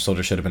Falcon Winter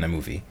Soldier should have been a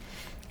movie.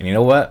 And you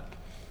know what?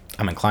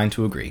 I'm inclined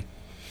to agree.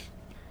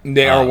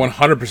 They are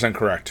 100%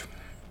 correct.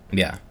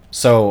 Yeah.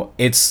 So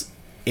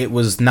it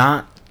was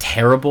not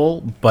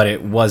terrible, but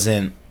it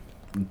wasn't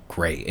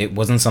great.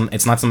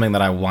 It's not something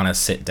that I want to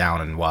sit down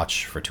and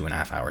watch for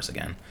 2.5 hours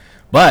again.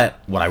 But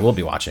what I will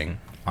be watching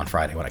on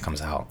Friday when it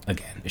comes out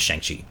again is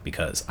Shang-Chi,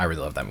 because I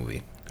really love that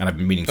movie. And I've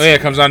been meaning to. Oh yeah,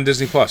 it comes on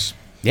Disney Plus.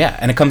 Yeah,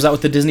 and it comes out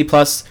with the Disney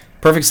Plus.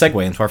 Perfect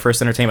segue into our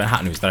first entertainment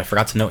hot news that I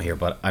forgot to note here,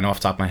 but I know off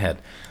the top of my head.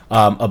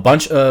 A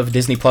bunch of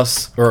Disney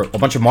Plus, or a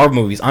bunch of Marvel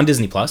movies on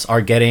Disney Plus,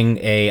 are getting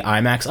a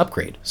IMAX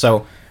upgrade.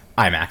 So,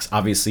 IMAX,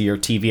 obviously your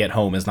TV at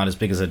home is not as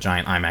big as a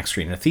giant IMAX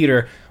screen in a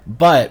theater,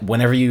 but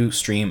whenever you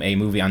stream a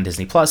movie on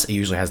Disney Plus, it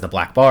usually has the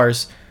black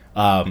bars.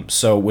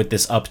 So with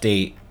this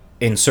update,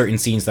 in certain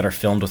scenes that are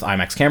filmed with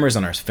IMAX cameras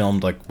and are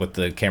filmed like with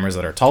the cameras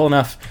that are tall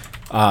enough,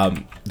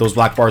 those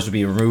black bars will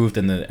be removed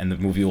and the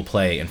movie will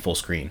play in full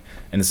screen.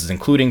 And this is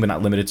including but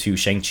not limited to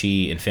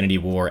Shang-Chi, Infinity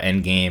War,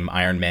 Endgame,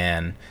 Iron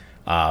Man,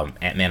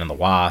 Ant-Man and the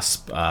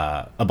Wasp,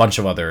 a bunch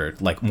of other,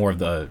 like, more of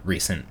the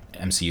recent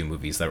MCU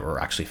movies that were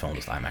actually filmed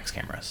with IMAX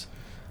cameras.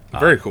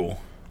 Very cool.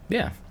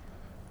 Yeah.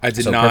 I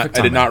did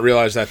not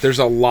realize that. There's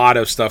a lot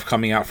of stuff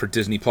coming out for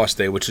Disney Plus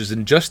Day, which is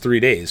in just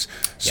 3 days.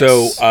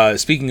 Yes. So,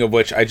 speaking of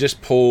which, I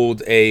just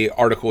pulled a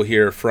article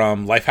here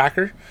from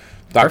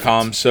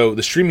lifehacker.com. So,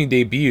 the streaming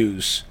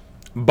debuts,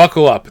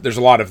 buckle up, there's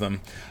a lot of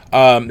them.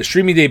 The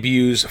streaming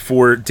debuts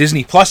for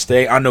Disney Plus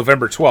Day on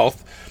November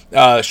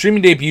 12th.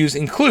 Streaming debuts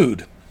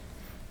include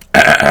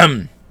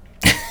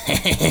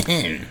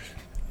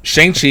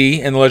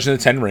Shang-Chi and the Legend of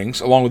the Ten Rings,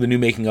 along with the new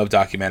Making of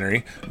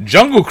documentary.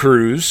 Jungle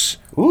Cruise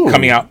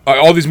coming out.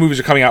 All these movies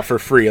are coming out for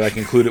free, like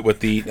included with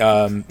the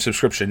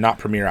subscription, not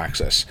Premiere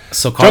Access.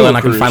 So Carla and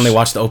I can finally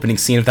watch the opening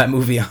scene of that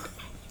movie.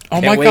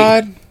 Oh my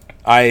God.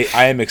 I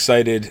am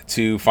excited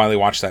to finally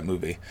watch that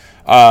movie.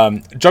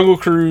 Jungle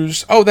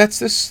Cruise. That's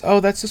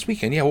this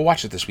weekend. Yeah, we'll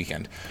watch it this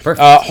weekend.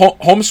 Perfect.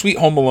 Home Sweet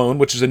Home Alone,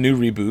 which is a new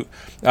reboot.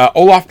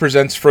 Olaf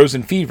Presents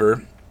Frozen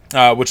Fever,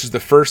 which is the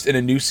first in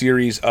a new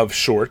series of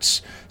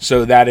shorts.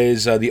 So that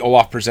is the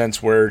Olaf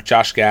Presents, where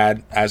Josh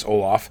Gad as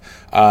Olaf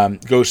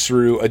goes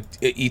through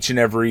each and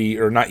every,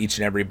 or not each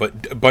and every,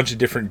 but a bunch of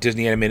different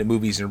Disney animated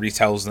movies and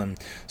retells them,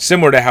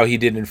 similar to how he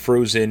did in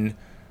Frozen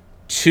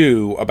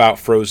 2 about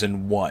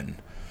Frozen 1.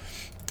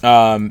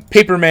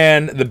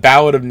 Paperman, The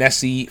Ballad of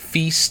Nessie,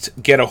 Feast,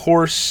 Get a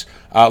Horse.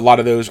 A lot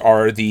of those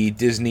are the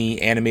Disney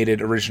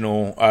animated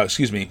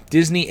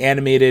Disney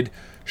animated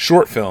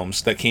short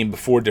films that came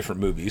before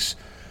different movies.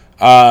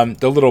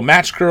 The Little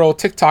Match Girl,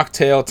 TikTok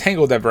Tale,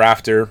 Tangled Ever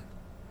After.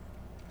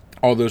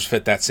 All those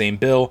fit that same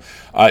bill.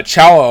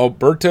 Ciao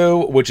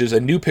Alberto, which is a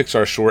new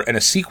Pixar short and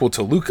a sequel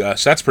to Luca,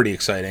 so that's pretty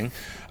exciting.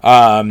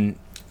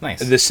 Nice.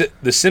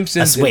 The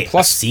Simpsons. Wait,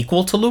 a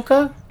sequel to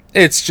Luca?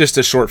 It's just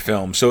a short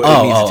film, so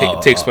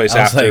it takes place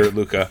after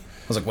Luca.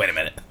 I was like, wait a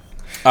minute.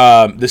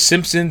 The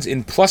Simpsons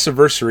in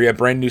Plusiversary, a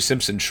brand new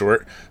Simpsons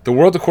short. The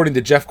World According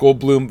to Jeff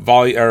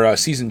Goldblum,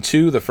 Season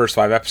 2, the first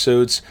 5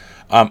 episodes.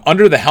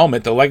 Under the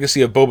Helmet, The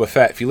Legacy of Boba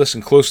Fett. If you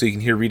listen closely, you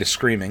can hear Rita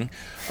screaming.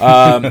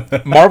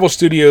 Marvel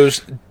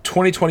Studios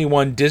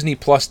 2021 Disney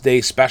Plus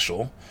Day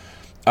Special.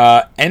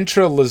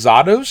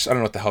 Entrelazados, I don't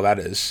know what the hell that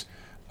is.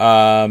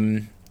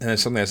 And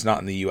it's something that's not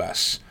in the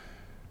U.S.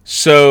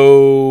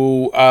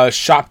 So,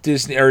 Shop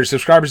Disney, or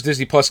subscribers to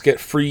Disney Plus get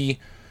free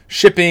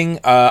shipping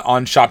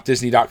on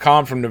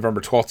shopdisney.com from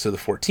November 12th to the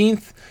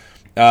 14th.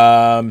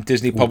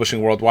 Disney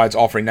Publishing Worldwide is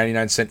offering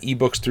 99-cent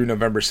ebooks through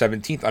November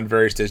 17th on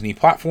various Disney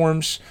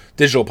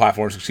digital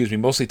platforms,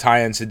 mostly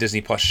tie-ins to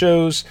Disney Plus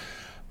shows.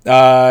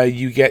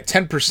 You get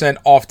 10%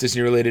 off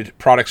Disney-related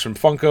products from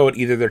Funko at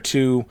either their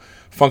 2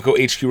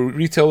 Funko HQ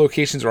retail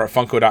locations or at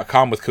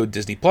Funko.com with code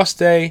Disney Plus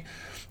Day.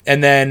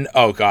 And then,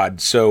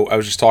 so I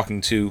was just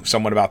talking to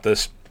someone about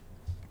this.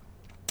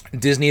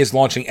 Disney is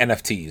launching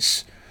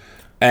NFTs.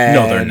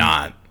 No, they're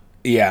not.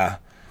 Yeah.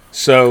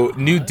 So,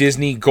 new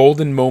Disney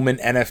Golden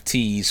Moment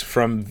NFTs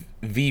from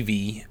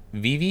Vive.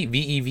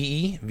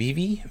 The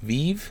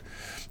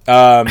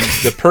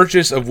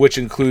purchase of which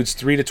includes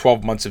 3 to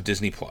 12 months of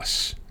Disney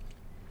Plus.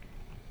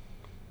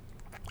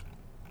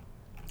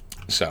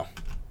 So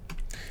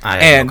I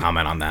have no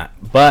comment on that.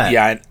 But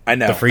yeah, I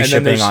know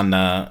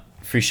the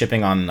free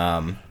shipping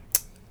on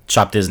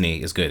Shop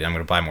Disney is good. I'm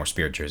going to buy more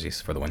Spirit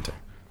jerseys for the winter.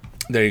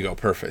 There you go,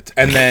 perfect.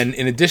 And then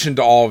in addition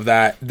to all of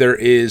that, there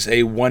is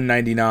a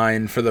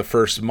 $1.99 for the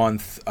first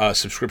month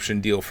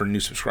subscription deal for new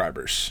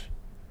subscribers.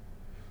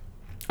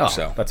 Oh,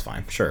 so that's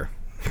fine. Sure.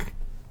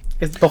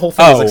 The whole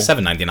thing is like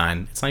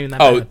 $7.99. It's not even that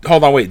bad. Oh,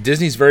 hold on, wait.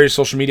 Disney's various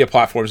social media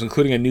platforms,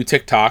 including a new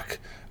TikTok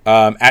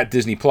at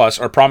Disney Plus,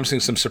 are promising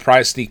some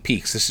surprise sneak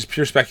peeks. This is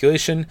pure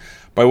speculation,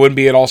 but I wouldn't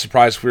be at all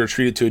surprised if we were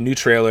treated to a new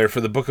trailer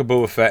for the Book of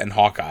Boba Fett and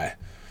Hawkeye.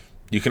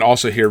 You can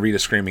also hear Rita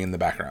screaming in the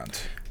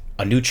background.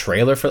 A new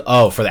trailer for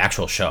the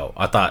actual show.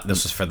 I thought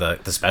this was for the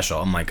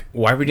special. I'm like,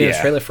 why are we doing a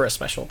trailer for a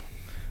special?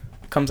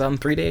 It comes out in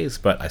 3 days,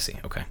 but I see.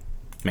 Okay,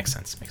 makes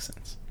sense.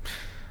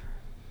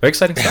 Very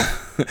exciting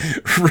stuff.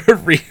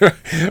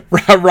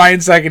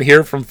 Ryan Sackett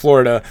here from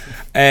Florida,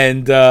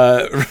 and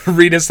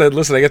Rita said,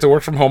 "Listen, I get to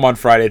work from home on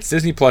Friday. It's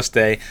Disney Plus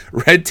Day.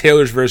 Red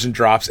Taylor's version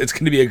drops. It's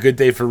going to be a good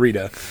day for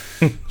Rita."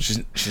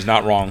 She's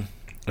not wrong.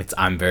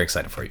 I'm very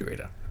excited for you,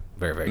 Rita.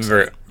 Very, very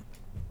excited.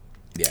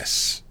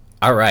 Yes.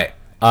 All right.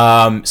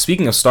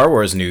 Speaking of Star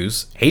Wars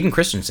news, Hayden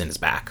Christensen is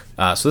back.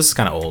 So this is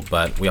kind of old,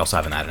 but we also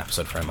haven't had an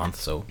episode for a month,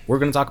 so we're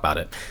going to talk about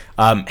it.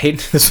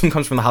 This one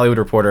comes from The Hollywood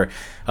Reporter.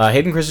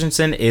 Hayden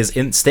Christensen is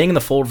staying in the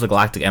fold of the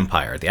Galactic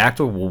Empire. The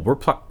actor will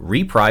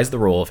reprise the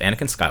role of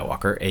Anakin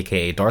Skywalker,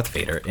 aka Darth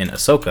Vader, in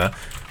Ahsoka,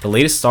 the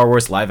latest Star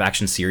Wars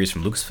live-action series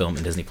from Lucasfilm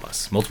and Disney+.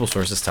 Multiple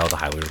sources tell The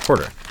Hollywood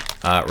Reporter.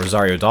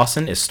 Rosario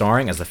Dawson is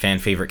starring as the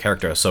fan-favorite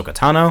character Ahsoka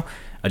Tano,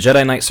 a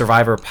Jedi Knight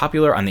survivor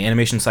popular on the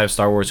animation side of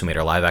Star Wars who made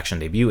her live-action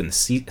debut in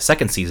the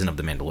second season of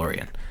The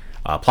Mandalorian.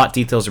 Plot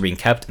details are being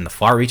kept in the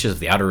far reaches of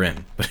the Outer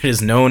Rim, but it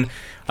is known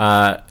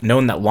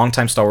that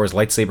longtime Star Wars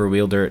lightsaber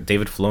wielder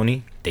Dave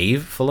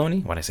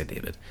Filoni? Why'd I say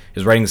David?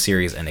 Is writing the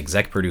series and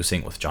exec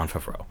producing with Jon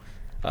Favreau.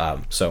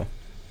 So,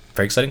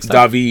 very exciting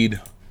stuff.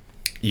 David.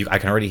 I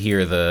can already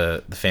hear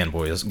the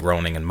fanboys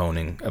groaning and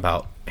moaning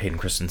about Hayden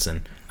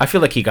Christensen. I feel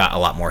like he got a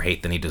lot more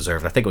hate than he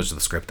deserved. I think it was the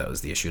script that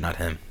was the issue, not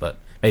him, but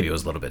maybe it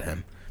was a little bit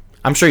him.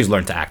 I'm sure he's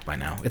learned to act by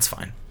now. It's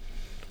fine.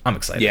 I'm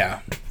excited.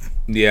 Yeah,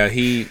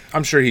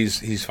 I'm sure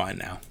he's fine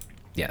now.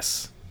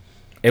 Yes.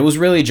 It was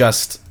really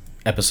just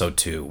episode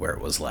 2 where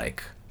it was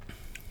like,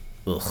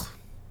 ugh,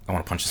 I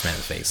want to punch this man in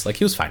the face. Like,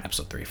 he was fine in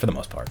episode 3 for the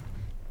most part.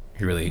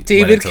 He really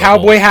David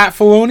Cowboy Hat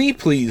Filoni,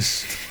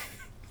 please.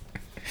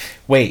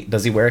 Wait,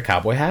 does he wear a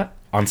cowboy hat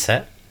on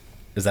set?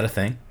 Is that a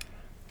thing?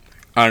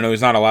 I don't know.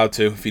 He's not allowed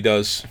to. If he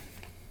does,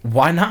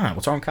 why not?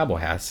 What's wrong with cowboy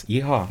hats?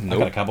 Yeehaw! Nope. I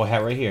got a cowboy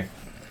hat right here.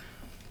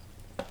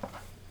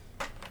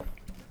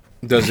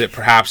 Does it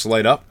perhaps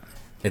light up?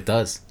 It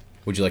does.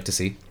 Would you like to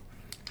see?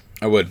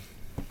 I would.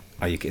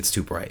 Oh, it's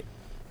too bright.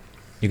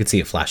 You can see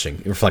it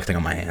flashing, reflecting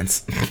on my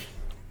hands.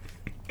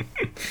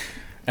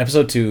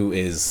 Episode 2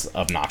 is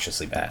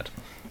obnoxiously bad.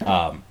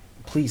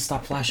 Please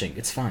stop flashing.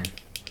 It's fine.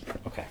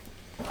 Okay.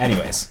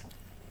 Anyways.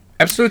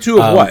 Episode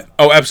 2 of what?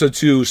 Oh, episode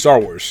 2 Star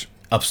Wars.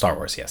 Of Star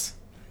Wars, yes.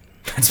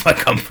 That's my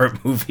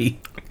comfort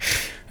movie.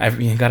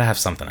 You gotta have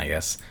something, I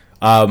guess.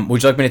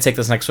 Would you like me to take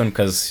this next one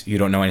because you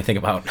don't know anything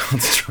about the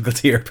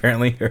Chocolatier,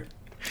 apparently?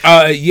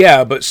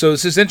 Yeah, but so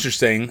this is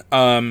interesting.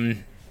 For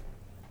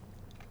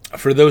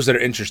those that are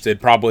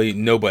interested, probably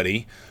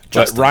nobody.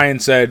 Justin. But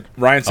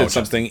Ryan said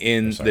something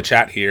in the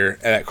chat here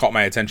that caught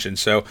my attention.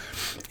 So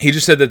he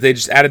just said that they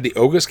just added the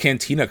Oga's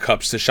Cantina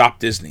cups to Shop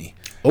Disney.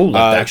 Oh,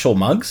 like the actual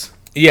mugs?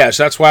 Yeah,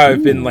 so that's why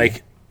I've been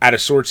like out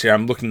of sorts here.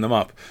 I'm looking them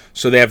up.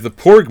 So they have the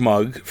Porg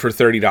mug for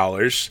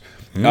 $30.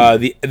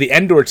 The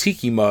Endor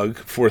Tiki mug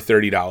for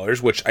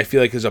 $30, which I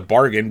feel like is a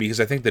bargain because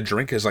I think the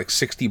drink is like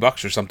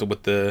 $60 or something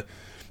with the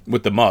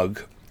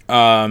mug.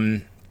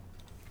 And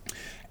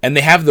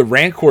they have the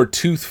Rancor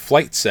tooth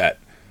flight set,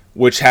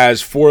 which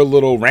has 4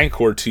 little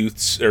Rancor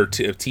tooths or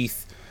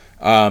teeth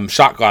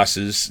shot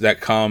glasses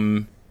that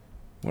come.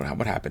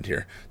 What happened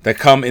here? That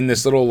come in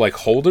this little like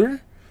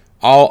holder.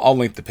 I'll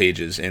link the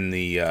pages in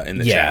the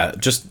chat. Yeah,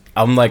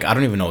 I'm like, I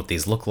don't even know what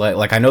these look like.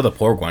 Like, I know the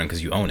Porg one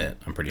because you own it.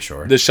 I'm pretty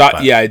sure.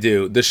 Yeah, I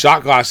do. The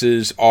shot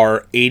glasses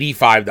are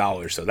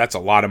 $85, so that's a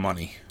lot of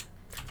money.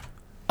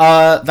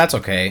 That's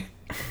okay.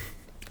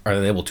 Are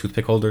they labeled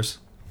toothpick holders?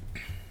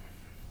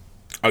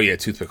 Oh yeah,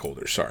 toothpick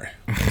holders. Sorry.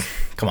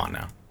 Come on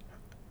now.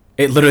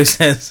 It literally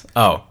says,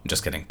 "Oh,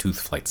 just kidding. Tooth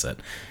flight set."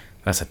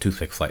 That's a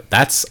toothpick flight.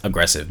 That's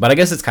aggressive, but I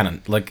guess it's kind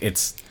of like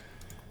it's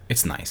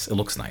nice. It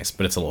looks nice,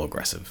 but it's a little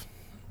aggressive.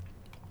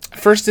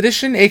 First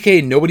edition,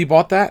 aka nobody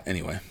bought that.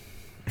 Anyway,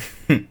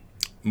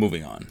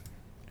 moving on.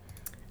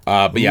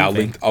 But yeah,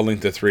 I'll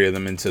link the 3 of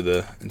them into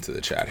the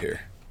chat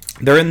here.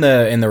 They're in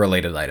the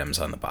related items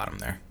on the bottom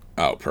there.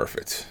 Oh,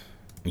 perfect.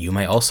 You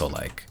may also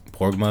like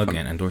Porg mug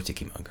and Endor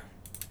Tiki mug.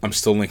 I'm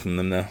still linking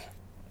them though.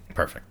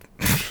 Perfect.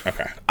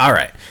 Okay. All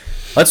right.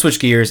 Let's switch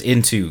gears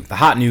into the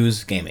hot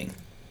news gaming.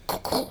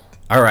 All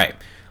right.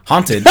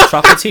 Haunted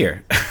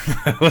Chocolatier.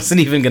 I wasn't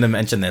even going to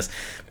mention this,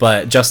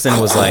 but Justin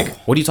was like,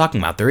 what are you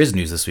talking about? There is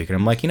news this week. And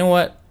I'm like, you know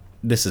what?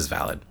 This is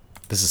valid.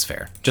 This is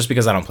fair. Just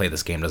because I don't play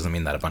this game doesn't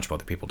mean that a bunch of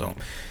other people don't.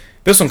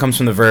 This one comes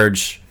from The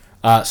Verge.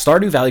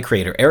 Stardew Valley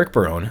creator Eric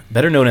Barone,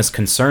 better known as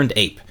Concerned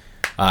Ape,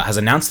 has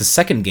announced the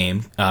second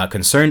game,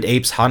 Concerned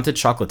Ape's Haunted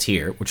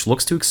Chocolatier, which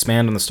looks to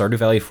expand on the Stardew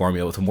Valley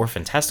formula with a more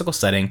fantastical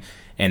setting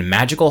and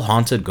magical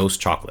haunted ghost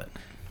chocolate.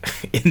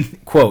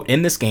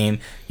 In this game,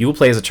 you will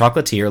play as a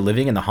chocolatier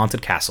living in the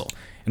haunted castle.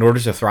 In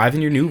order to thrive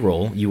in your new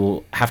role, you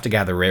will have to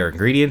gather rare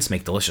ingredients,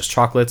 make delicious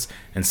chocolates,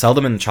 and sell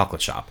them in the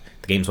chocolate shop,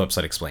 the game's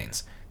website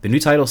explains. The new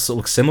title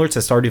looks similar to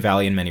Stardew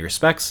Valley in many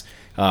respects,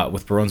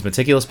 with Barone's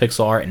meticulous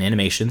pixel art and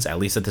animations, at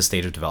least at this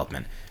stage of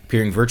development,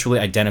 appearing virtually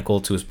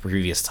identical to his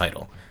previous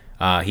title.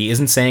 He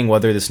isn't saying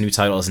whether this new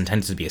title is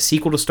intended to be a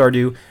sequel to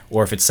Stardew,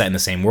 or if it's set in the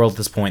same world at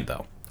this point,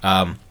 though.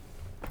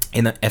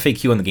 In the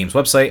FAQ on the game's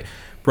website,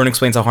 Barone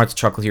explains how Haunted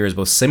Chocolatier is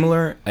both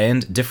similar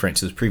and different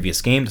to his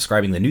previous game,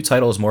 describing the new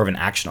title as more of an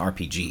action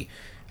RPG.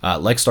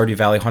 Like Stardew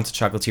Valley, Haunted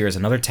Chocolatier is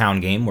another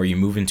town game where you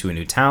move into a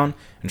new town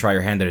and try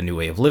your hand at a new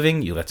way of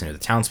living. You get to know the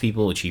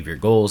townspeople, achieve your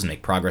goals, and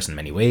make progress in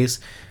many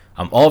ways.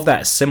 All of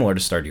that is similar to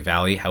Stardew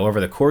Valley,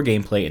 however, the core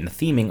gameplay and the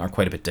theming are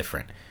quite a bit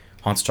different.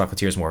 Haunted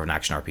Chocolatier is more of an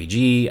action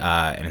RPG,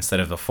 and instead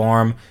of the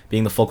farm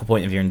being the focal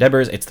point of your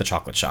endeavors, it's the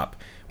chocolate shop,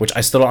 which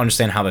I still don't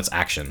understand how that's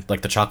action.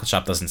 Like, the chocolate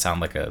shop doesn't sound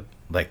like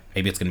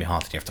maybe it's going to be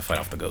haunted, you have to fight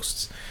off the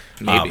ghosts.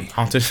 Maybe.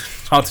 Haunted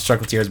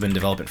Chocolatier has been in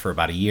development for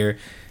about a year,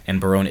 and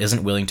Barone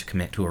isn't willing to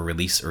commit to a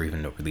release or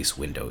even a release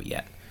window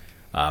yet.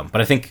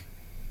 But I think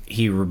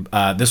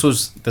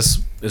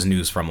this is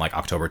news from like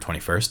October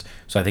 21st,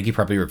 so I think he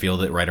probably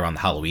revealed it right around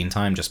the Halloween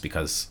time, just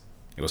because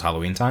it was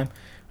Halloween time.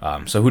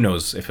 So who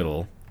knows if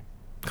it'll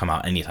come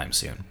out anytime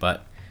soon,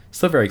 but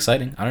still very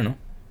exciting. I don't know.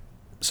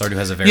 Stardew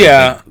has a very big,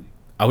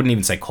 I wouldn't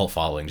even say cult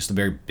following, just a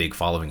very big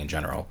following in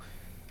general.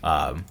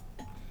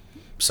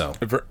 So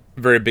a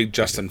very big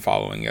Justin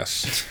following,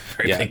 yes.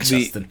 Big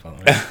Justin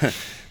following.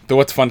 The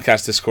What's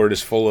Funcast Discord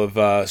is full of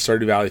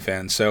Stardew Valley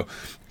fans. So,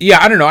 yeah,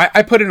 I don't know.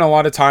 I put in a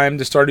lot of time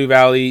to Stardew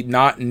Valley,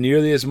 not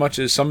nearly as much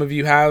as some of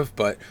you have,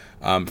 but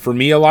for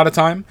me, a lot of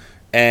time.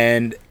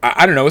 And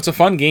I don't know. It's a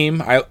fun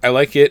game. I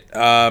like it.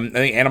 I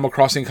think Animal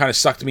Crossing kind of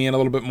sucked me in a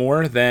little bit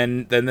more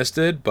than this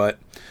did, but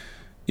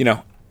you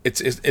know,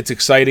 it's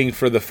exciting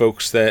for the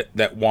folks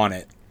that want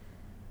it.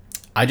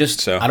 I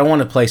don't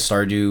want to play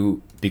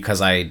Stardew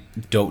because I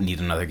don't need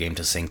another game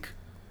to sink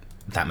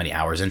that many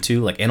hours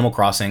into. Like Animal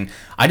Crossing,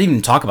 I didn't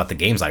even talk about the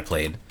games I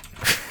played.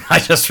 I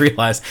just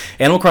realized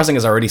Animal Crossing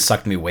has already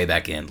sucked me way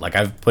back in. Like,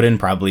 I've put in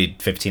probably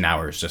 15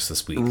 hours just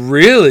this week.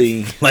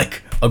 Really?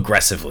 Like,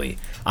 aggressively.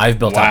 I've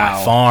built out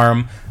my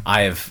farm.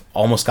 I've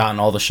almost gotten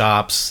all the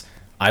shops.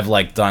 I've,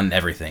 like, done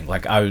everything.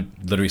 Like, I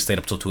literally stayed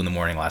up till 2 a.m.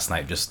 last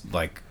night just,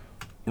 like...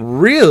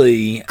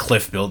 Really?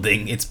 Cliff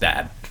building. It's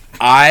bad.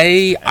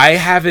 I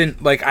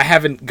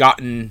haven't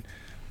gotten...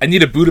 I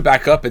need to boot it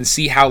back up and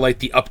see how, like,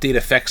 the update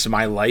affects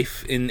my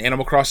life in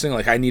Animal Crossing.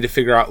 Like, I need to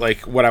figure out,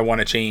 like, what I want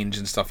to change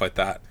and stuff like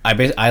that. I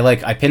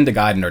pinned a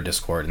guide in our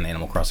Discord in the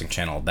Animal Crossing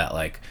channel that,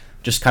 like,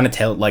 just kind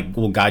of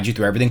will guide you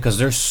through everything, because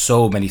there's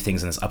so many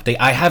things in this update.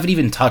 I haven't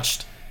even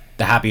touched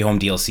the Happy Home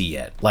DLC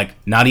yet. Like,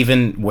 not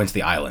even went to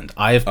the island.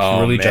 I have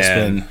purely just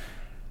been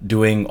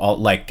doing all,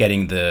 like,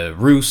 getting the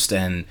roost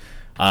and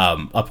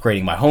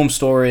upgrading my home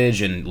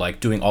storage and, like,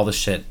 doing all this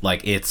shit.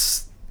 Like,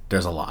 there's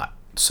a lot.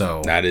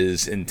 So that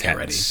is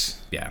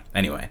intense. Yeah.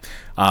 Anyway,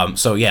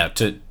 so yeah,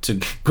 to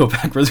go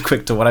back really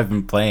quick to what I've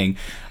been playing,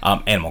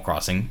 Animal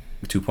Crossing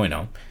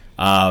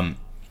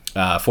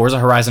 2.0. Forza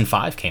Horizon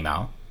 5 came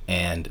out,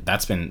 and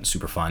that's been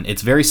super fun.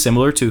 It's very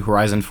similar to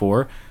Horizon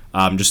 4,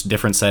 just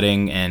different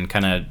setting and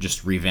kind of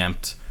just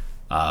revamped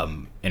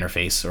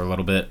interface or a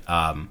little bit.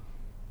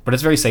 But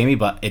it's very samey,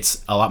 but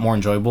it's a lot more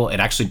enjoyable. It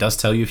actually does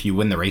tell you if you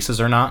win the races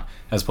or not,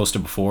 as opposed to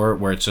before,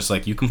 where it's just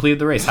like, you completed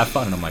the race, have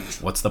fun. And I'm like,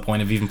 what's the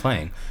point of even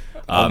playing?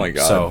 Oh my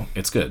god! So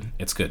it's good.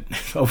 It's good.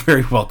 A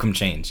very welcome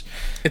change.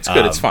 It's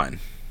good. It's fine.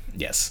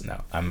 Yes.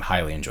 No. I'm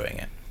highly enjoying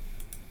it.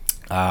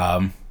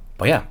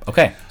 But yeah.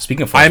 Okay.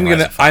 Speaking of, I'm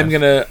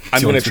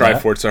gonna try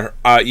Forza.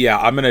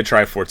 I'm gonna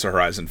try Forza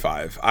Horizon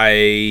 5.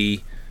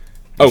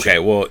 Okay.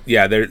 Well,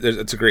 yeah.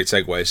 It's a great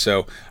segue.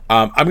 So,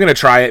 I'm gonna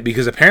try it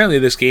because apparently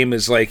this game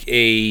is like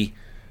a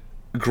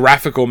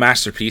graphical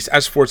masterpiece,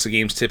 as Forza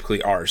games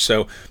typically are.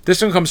 So this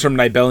one comes from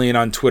Nibelian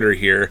on Twitter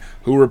here,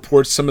 who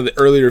reports some of the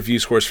early review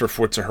scores for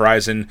Forza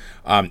Horizon.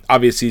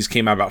 Obviously, these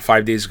came out about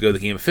 5 days ago. The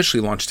game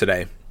officially launched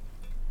today.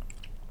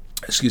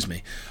 Excuse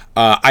me.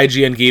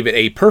 IGN gave it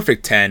a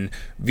perfect 10,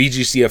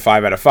 VGC a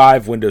 5 out of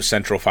 5, Windows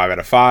Central 5 out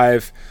of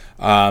 5.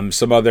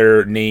 Some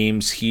other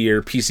names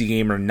here: PC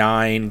Gamer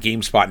 9,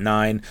 GameSpot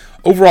 9.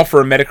 Overall, for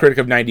a Metacritic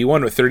of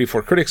 91 with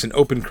 34 critics, and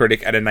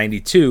OpenCritic at a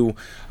 92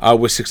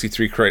 with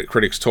 63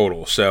 critics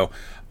total. So,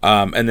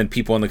 and then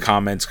people in the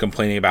comments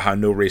complaining about how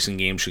no racing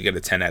game should get a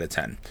 10 out of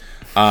 10,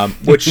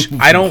 which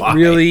I don't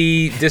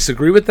really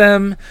disagree with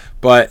them,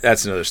 but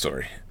that's another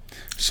story.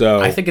 So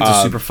I think it's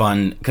a super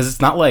fun, because it's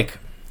not like,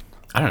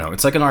 I don't know,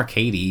 it's like an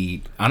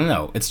arcadey. I don't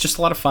know. It's just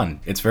a lot of fun.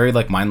 It's very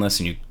like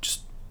mindless, and you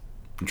just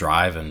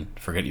drive and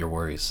forget your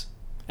worries.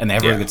 And they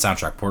have a really good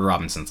soundtrack. Porter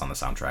Robinson's on the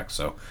soundtrack.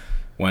 So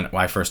when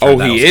I first heard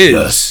that, he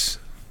is.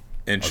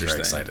 Interesting. I was very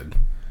excited.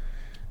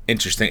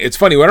 Interesting. It's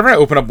funny. Whenever I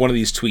open up one of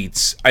these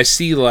tweets, I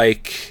see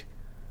like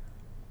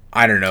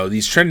I don't know,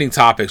 these trending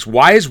topics.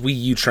 Why is Wii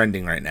U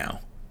trending right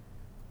now?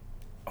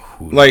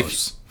 Who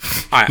knows?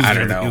 I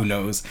don't know. Who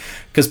knows?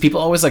 Because people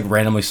always like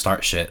randomly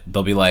start shit.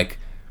 They'll be like,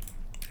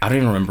 I don't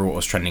even remember what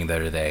was trending the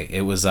other day.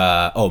 It was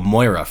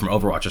Moira from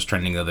Overwatch was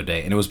trending the other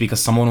day, and it was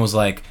because someone was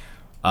like,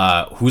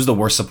 who's the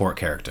worst support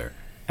character?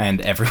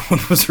 And everyone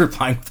was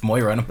replying with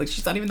Moira, and I'm like,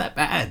 she's not even that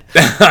bad.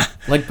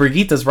 Like,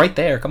 Brigitte's right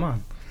there. Come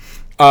on.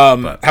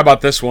 How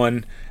about this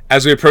one?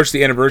 As we approach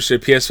the anniversary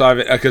of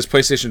PS5, because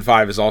PlayStation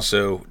 5 is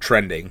also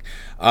trending,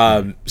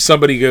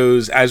 somebody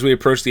goes, as we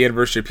approach the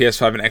anniversary of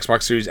PS5 and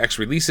Xbox Series X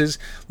releases,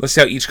 let's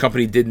see how each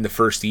company did in the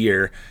first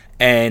year.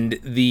 And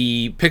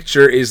the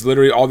picture is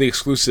literally all the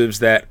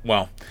exclusives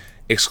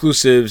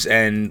exclusives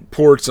and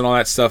ports and all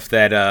that stuff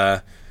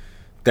that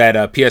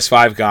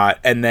PS5 got.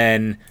 And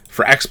then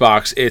for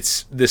Xbox,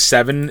 it's the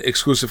 7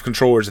 exclusive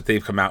controllers that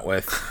they've come out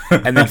with.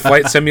 And then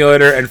Flight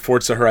Simulator and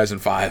Forza Horizon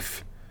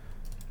 5.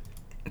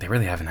 They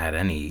really haven't had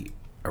any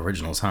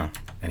originals, huh?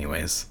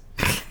 Anyways.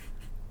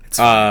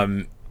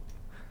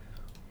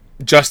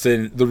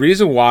 Justin, the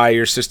reason why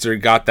your sister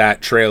got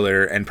that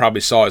trailer and probably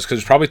saw it is because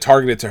it's probably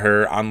targeted to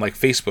her on like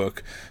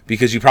Facebook,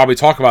 because you probably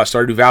talk about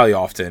Stardew Valley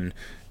often,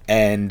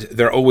 and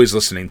they're always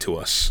listening to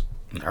us.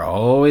 They're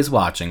always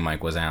watching, Mike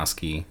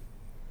Wazowski.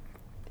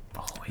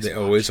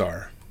 Always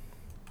are.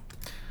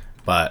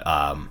 But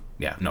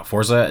yeah, no,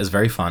 Forza is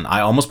very fun.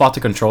 I almost bought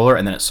the controller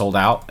and then it sold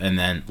out, and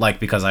then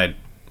because I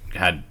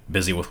had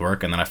busy with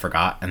work and then I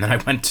forgot, and then I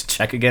went to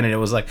check again and it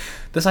was like,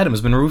 this item has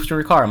been removed from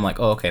your car. I'm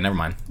like, oh, okay, never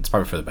mind. It's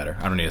probably for the better.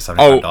 I don't need a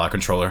 $75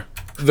 controller.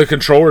 The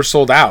controller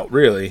sold out,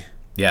 really?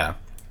 Yeah.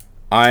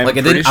 I don't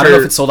know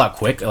if it sold out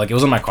quick. Like, it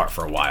was in my cart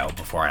for a while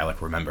before I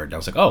remembered. And I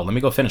was like, oh, let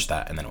me go finish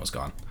that, and then it was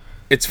gone.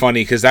 It's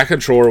funny because that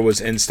controller was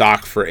in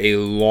stock for a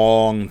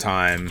long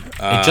time.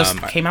 It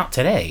just came out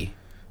today.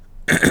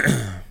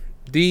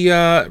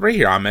 Right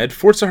here, Ahmed,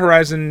 Forza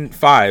Horizon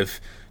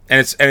 5. And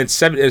it's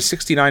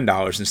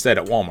 $69 instead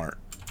at Walmart.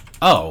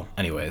 Oh,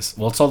 anyways.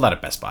 Well, it sold out at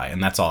Best Buy,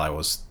 and that's all I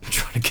was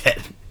trying to get.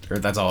 Or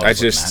that's all I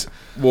was looking at.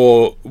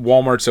 Well,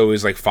 Walmart's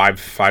always like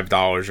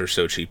 $5 or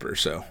so cheaper,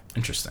 so.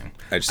 Interesting.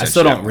 I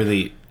still don't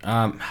really,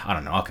 I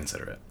don't know, I'll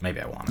consider it.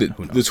 Maybe I want it.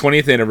 Who knows? The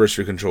 20th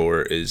anniversary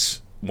controller is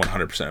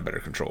 100% a better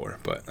controller,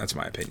 but that's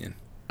my opinion.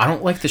 I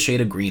don't like the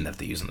shade of green that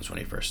they use in the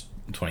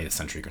 20th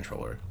century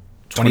controller.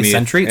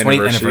 20th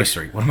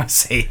anniversary. What am I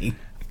saying?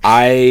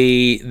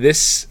 I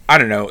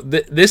don't know.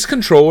 This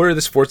controller,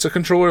 this Forza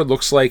controller,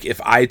 looks like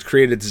if I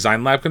created a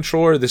Design Lab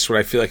controller, this is what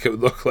I feel like it would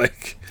look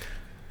like.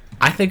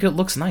 I think it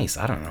looks nice.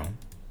 I don't know.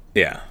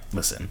 Yeah.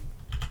 Listen,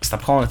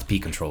 stop calling it the P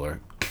controller.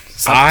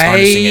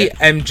 I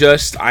am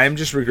just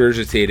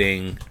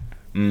regurgitating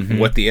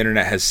what the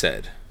internet has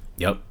said.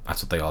 Yep,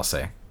 that's what they all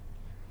say.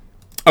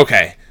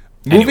 Okay.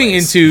 Moving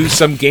into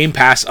some Game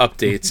Pass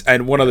updates,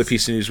 and one other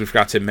piece of news we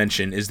forgot to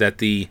mention is that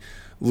the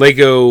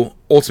Lego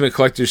Ultimate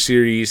Collector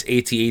Series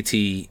AT-AT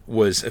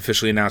was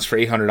officially announced for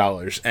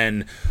 $800,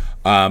 and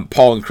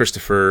Paul and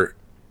Christopher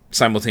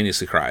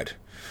simultaneously cried.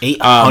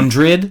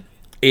 $800?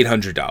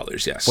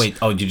 $800, yes. Wait,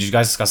 did you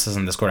guys discuss this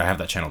on Discord? I have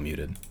that channel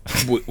muted.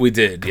 We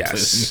did,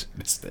 yes.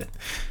 Missed it.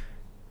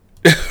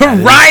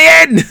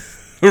 Ryan!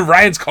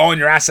 Ryan's calling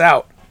your ass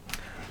out.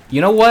 You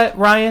know what,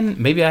 Ryan?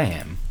 Maybe I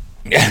am.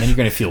 Yeah. And then you're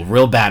going to feel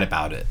real bad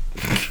about it.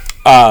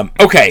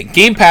 Okay,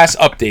 Game Pass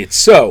updates.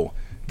 So,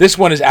 this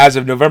one is as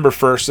of November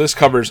 1st. This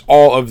covers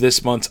all of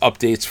this month's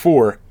updates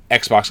for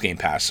Xbox Game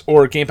Pass,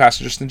 or Game Pass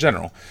just in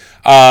general.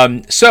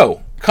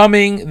 So,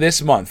 coming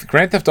this month,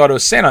 Grand Theft Auto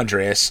San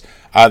Andreas,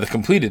 the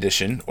Complete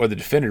Edition, or the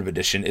Definitive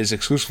Edition, is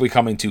exclusively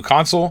coming to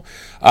console.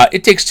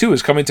 It Takes Two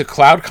is coming to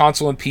cloud,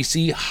 console, and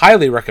PC.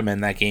 Highly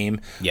recommend that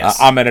game. Yes.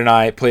 Ahmed and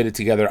I played it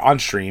together on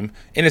stream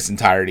in its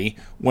entirety.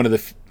 One of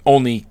the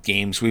only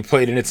games we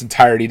played in its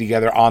entirety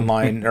together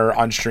online or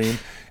on stream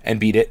and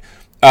beat it.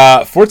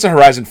 Forza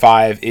Horizon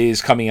 5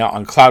 is coming out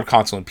on cloud,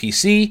 console, and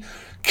PC.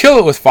 Kill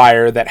It With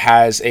Fire, that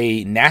has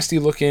a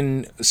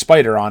nasty-looking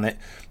spider on it,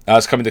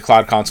 is coming to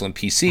cloud, console, and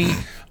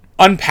PC.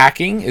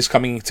 Unpacking is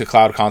coming to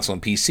cloud, console,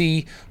 and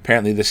PC.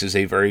 Apparently, this is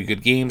a very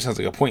good game. Sounds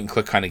like a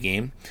point-and-click kind of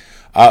game.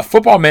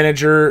 Football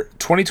Manager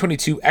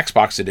 2022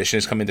 Xbox Edition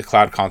is coming to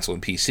cloud, console,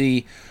 and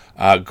PC.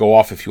 Go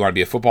off if you want to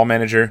be a football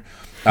manager.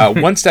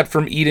 One Step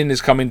from Eden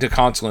is coming to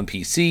console and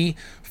PC.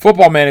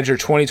 Football Manager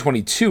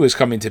 2022 is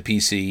coming to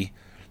PC.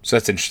 So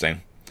that's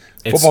interesting.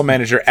 Football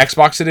Manager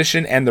Xbox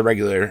Edition and the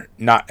regular,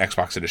 not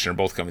Xbox Edition, are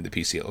both coming to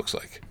PC, it looks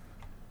like.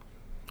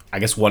 I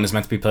guess one is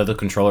meant to be played with a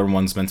controller and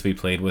one's meant to be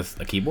played with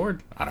a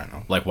keyboard? I don't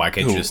know. Like, why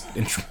can't you just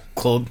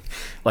include,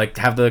 like,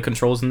 have the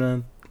controls in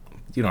the...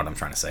 You know what I'm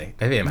trying to say.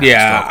 Maybe I'm having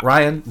a stroke.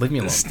 Ryan, leave me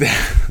alone.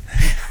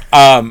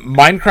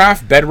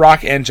 Minecraft,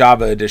 Bedrock, and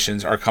Java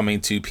editions are coming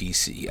to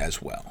PC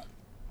as well.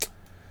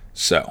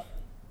 So,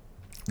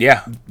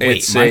 yeah.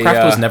 Wait,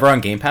 Minecraft was never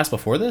on Game Pass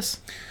before this?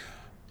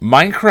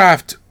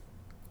 Minecraft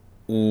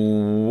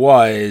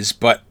was,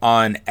 but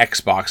on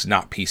Xbox,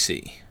 not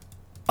PC.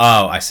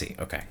 Oh, I see.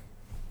 Okay.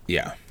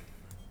 Yeah.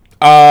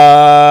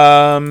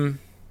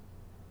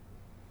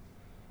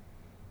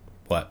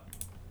 What?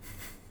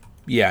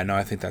 Yeah, no,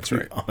 I think that's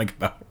right. Oh my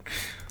god.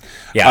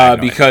 Yeah,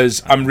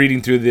 because I'm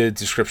reading through the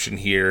description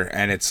here,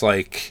 and it's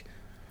like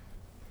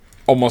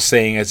almost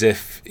saying as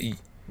if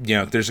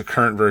there's a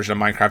current version of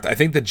Minecraft. I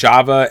think the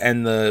Java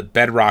and the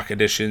Bedrock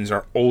editions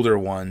are older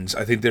ones.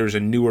 I think there's a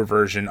newer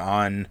version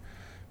on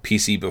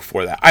PC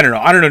before that. I don't know.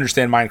 I don't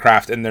understand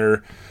Minecraft and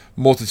their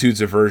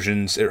multitudes of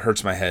versions. It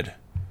hurts my head.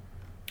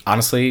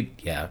 Honestly,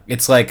 yeah.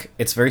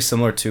 It's very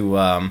similar to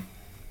what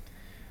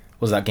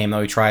was that game that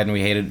we tried and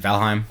we hated,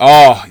 Valheim?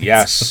 Oh,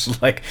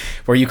 yes. Like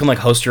where you can like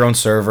host your own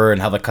server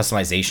and have like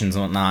customizations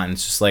and whatnot, and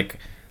it's just like,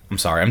 I'm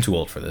sorry, I'm too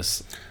old for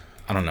this.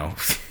 I don't know.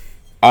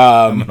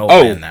 I'm an old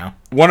man now.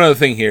 One other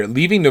thing here,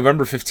 leaving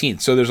November 15th.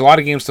 So there's a lot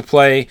of games to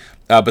play,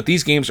 but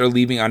these games are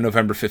leaving on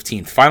November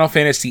 15th. Final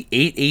Fantasy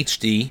VIII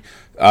HD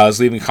is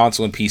leaving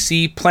console and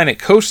PC. Planet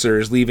Coaster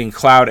is leaving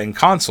cloud and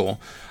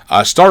console.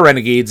 Star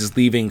Renegades is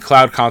leaving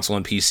cloud, console,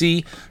 and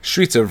PC.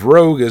 Streets of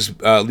Rogue is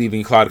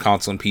leaving cloud,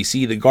 console, and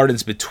PC. The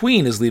Gardens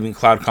Between is leaving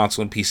cloud,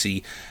 console, and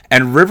PC.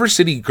 And River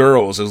City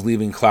Girls is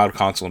leaving cloud,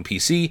 console, and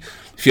PC.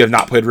 If you have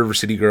not played River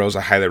City Girls,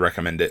 I highly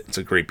recommend it. It's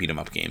a great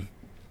beat-em-up game.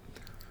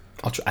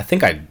 I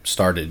think I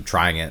started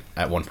trying it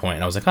at one point,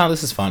 and I was like, oh,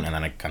 this is fun, and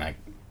then I kind of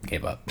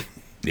gave up.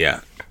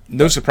 Yeah.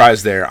 No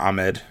surprise there,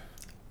 Ahmed.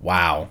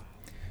 Wow.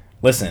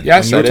 Listen,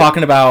 when you were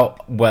talking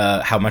about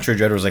how Metroid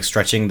Dread was like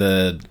stretching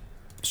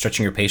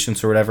your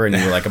patience or whatever, and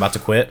you were like about to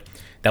quit,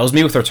 that was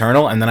me with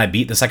Returnal, and then I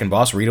beat the second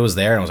boss. Rita was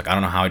there, and I was like, I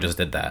don't know how I just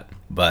did that,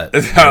 but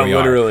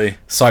literally.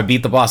 So I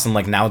beat the boss, and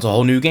like now it's a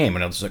whole new game,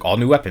 and it's like all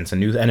new weapons and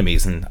new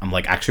enemies, and I'm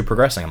like actually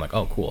progressing. I'm like,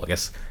 oh, cool. I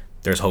guess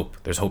there's hope.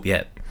 There's hope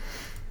yet.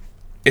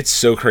 It's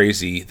so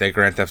crazy that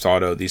Grand Theft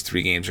Auto, these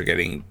 3 games are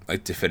getting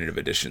like definitive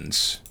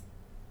editions.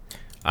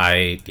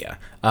 Oh,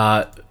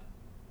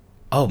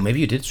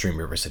 maybe you did stream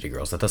River City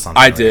Girls. That does sound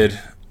familiar.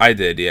 I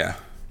did, yeah.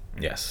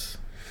 Yes.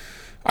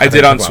 I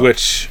did on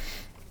Switch.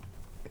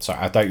 Sorry,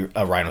 I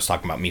thought Ryan was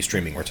talking about me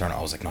streaming Returnal.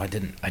 I was like, no, I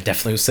didn't. I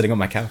definitely was sitting on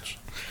my couch.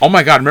 Oh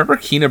my god, remember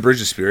Kena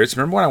Bridge of Spirits?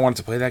 Remember when I wanted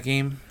to play that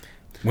game?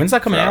 When's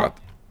that coming out?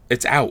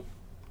 It's out.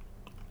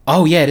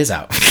 Oh, yeah, it is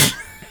out.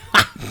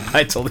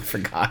 I totally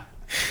forgot.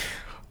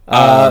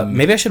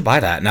 Maybe I should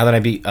buy that now that I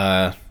beat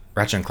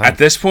Ratchet and Clank. At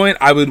this point,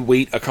 I would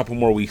wait a couple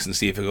more weeks and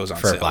see if it goes on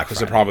sale,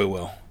 because it probably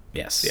will.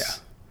 Yes. Yeah.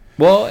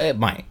 Well, it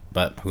might,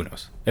 but who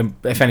knows?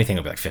 If anything,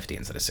 it'll be like 50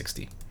 instead of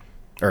 60.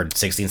 Or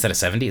 60 instead of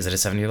 70? Is it a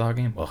 $70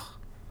 game? Ugh.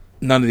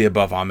 None of the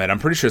above, Ahmed. I'm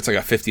pretty sure it's like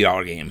a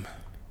 $50 game.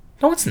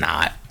 No, it's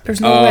not.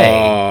 There's no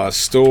way.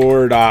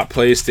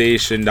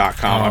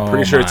 Store.playstation.com. I'm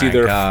pretty sure it's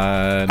either...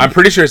 God. I'm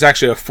pretty sure it's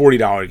actually a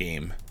 $40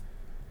 game.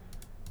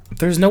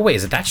 There's no way.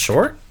 Is it that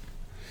short?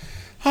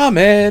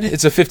 Ahmed,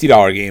 it's a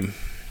 $50 game.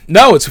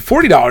 No, it's a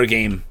 $40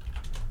 game.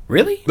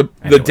 Really?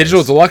 The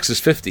digital deluxe is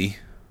 $50.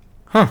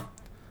 Huh.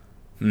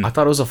 I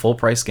thought it was a full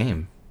price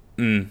game.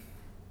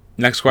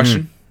 Next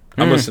question.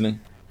 I'm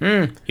listening.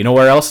 You know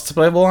where else it's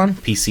playable on?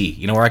 PC.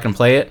 You know where I can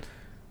play it?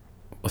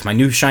 With my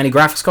new shiny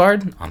graphics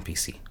card? On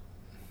PC.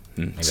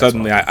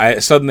 Suddenly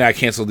I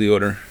canceled the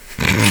order.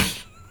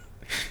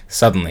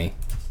 Suddenly.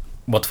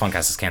 What the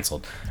Funkcast is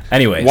canceled.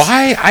 Anyways.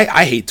 Why?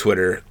 I hate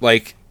Twitter.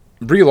 Like,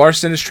 Brie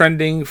Larson is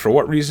trending. For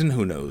what reason?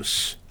 Who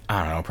knows?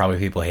 I don't know. Probably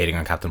people hating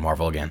on Captain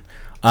Marvel again.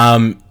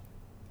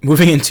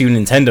 Moving into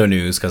Nintendo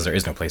news, because there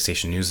is no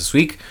PlayStation news this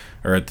week,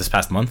 or this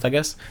past month, I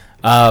guess.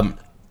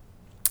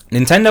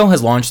 Nintendo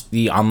has launched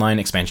the online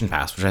expansion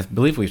pass, which I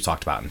believe we've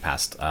talked about in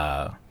past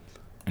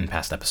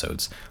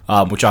episodes,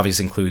 which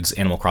obviously includes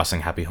Animal Crossing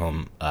Happy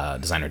Home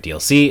Designer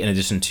DLC, in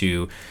addition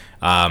to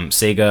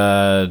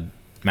Sega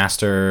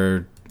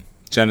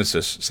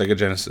Genesis.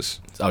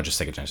 Oh,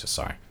 just Sega Genesis,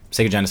 sorry.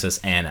 Sega Genesis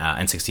and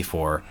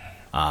N64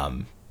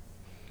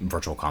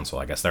 Virtual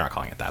Console, I guess. They're not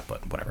calling it that,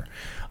 but whatever.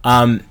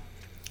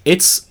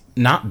 It's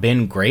not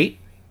been great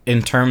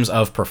in terms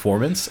of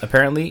performance,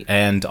 apparently,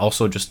 and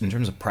also just in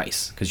terms of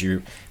price, because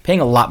you're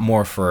paying a lot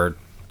more for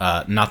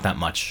not that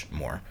much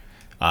more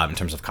in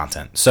terms of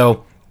content.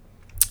 So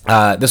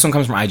this one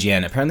comes from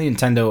IGN. Apparently,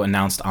 Nintendo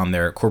announced on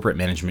their corporate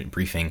management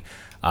briefing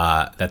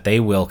that they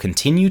will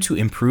continue to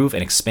improve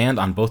and expand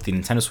on both the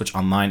Nintendo Switch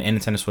Online and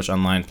Nintendo Switch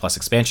Online Plus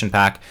expansion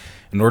pack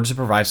in order to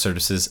provide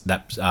services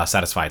that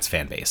satisfy its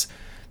fan base.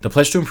 The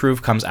pledge to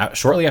improve comes out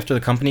shortly after the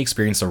company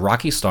experienced a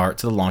rocky start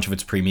to the launch of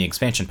its premium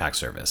expansion pack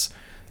service.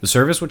 The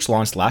service, which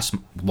launched last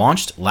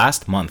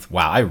month,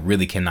 wow, I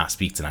really cannot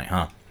speak tonight,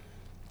 huh?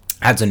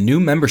 Adds a new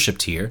membership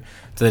tier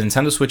to the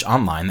Nintendo Switch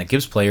Online that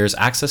gives players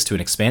access to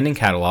an expanding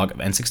catalog of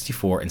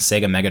N64 and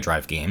Sega Mega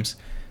Drive games.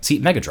 See,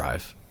 Mega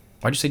Drive.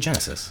 Why'd you say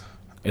Genesis?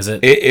 Is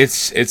it?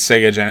 It's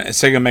Sega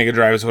Sega Mega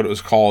Drive is what it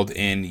was called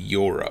in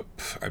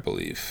Europe, I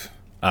believe.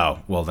 Oh,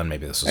 well then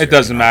maybe this was... It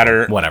doesn't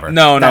matter. Whatever.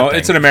 No,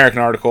 it's an American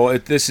article.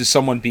 This is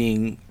someone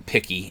being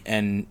picky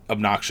and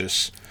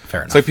obnoxious.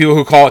 Fair enough. It's like people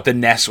who call it the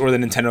NES or the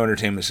Nintendo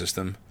Entertainment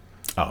System.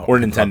 Oh. Or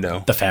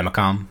Nintendo. The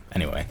Famicom.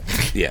 Anyway.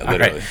 Yeah,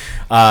 literally.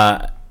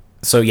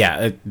 So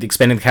yeah, the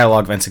expanded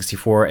catalog of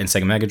N64 and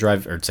Sega Mega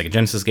Drive or Sega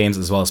Genesis games,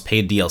 as well as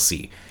paid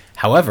DLC.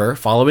 However,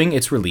 following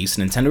its release,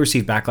 Nintendo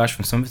received backlash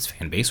from some of its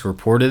fan base who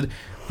reported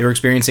they were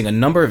experiencing a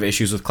number of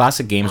issues with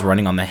classic games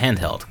running on the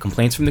handheld.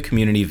 Complaints from the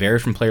community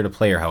varied from player to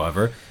player,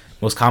 however,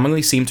 most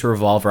commonly seem to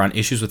revolve around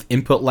issues with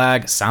input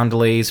lag, sound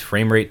delays,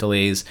 frame rate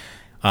delays,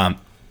 and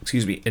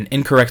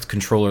incorrect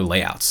controller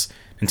layouts.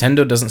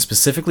 Nintendo doesn't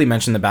specifically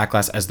mention the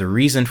backlash as the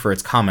reason for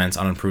its comments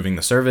on improving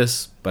the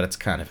service, but it's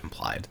kind of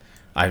implied.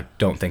 I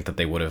don't think that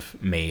they would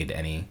have made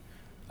any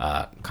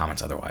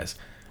comments otherwise.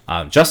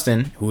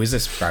 Justin, who is a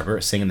subscriber,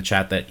 is saying in the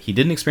chat that he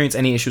didn't experience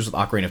any issues with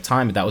Ocarina of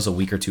Time, but that was a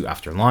week or two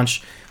after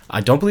launch. I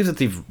don't believe that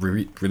they've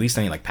released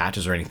any like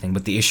patches or anything,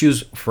 but the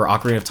issues for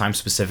Ocarina of Time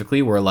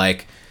specifically were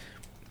like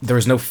there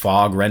was no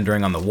fog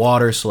rendering on the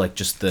water, so like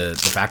just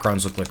the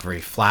backgrounds looked like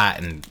very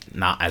flat and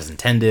not as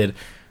intended.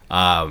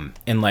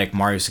 In like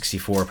Mario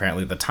 64,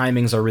 apparently the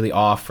timings are really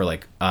off for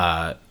like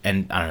and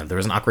I don't know, there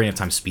was an Ocarina of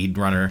Time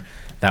speedrunner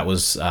that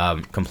was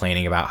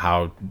complaining about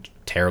how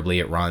terribly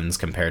it runs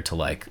compared to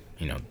like,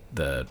 you know,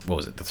 the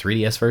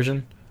 3DS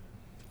version?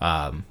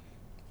 I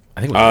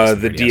think it was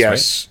the 3DS,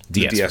 DS, right?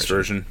 the DS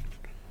version.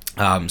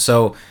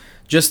 So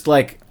just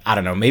like, I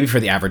don't know, maybe for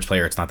the average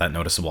player it's not that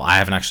noticeable. I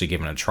haven't actually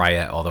given it a try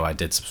yet, although I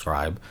did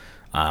subscribe.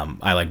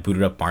 I like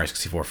booted up Mario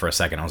 64 for a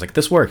second. I was like,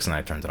 this works, and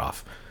I turned it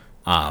off.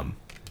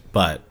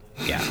 But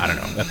yeah, I don't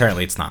know.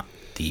 Apparently it's not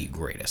the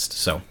greatest.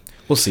 So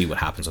we'll see what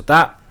happens with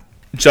that.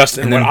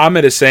 Justin, what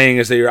Ahmed is saying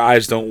is that your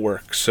eyes don't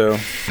work, so...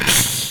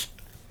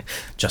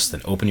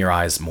 Justin, open your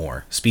eyes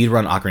more.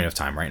 Speedrun Ocarina of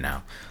Time right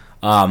now.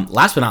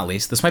 Last but not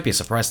least, this might be a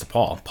surprise to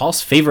Paul.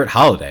 Paul's favorite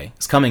holiday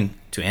is coming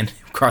to Animal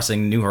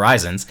Crossing New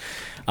Horizons.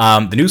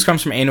 The news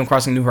comes from Animal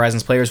Crossing New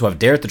Horizons players who have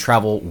dared to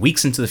travel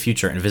weeks into the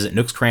future and visit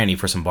Nook's Cranny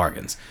for some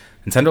bargains.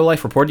 Nintendo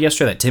Life reported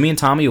yesterday that Timmy and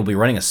Tommy will be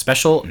running a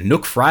special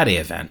Nook Friday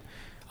event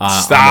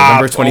on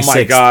November 26th, oh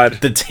my God.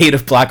 the date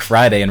of Black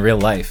Friday in real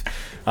life,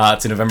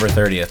 to November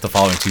 30th, the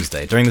following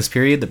Tuesday. During this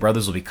period, the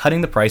brothers will be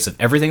cutting the price of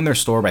everything in their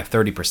store by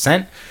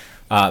 30%.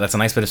 That's a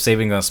nice bit of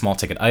saving on small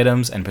ticket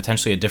items and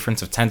potentially a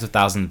difference of tens of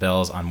thousands of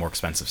bells on more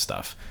expensive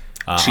stuff.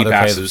 Cheap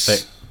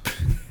asses.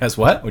 As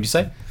what? What'd you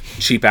say?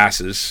 Cheap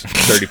asses.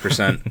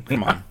 30%.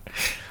 Come on.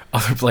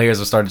 Other players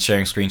have started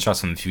sharing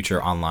screenshots from the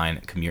future online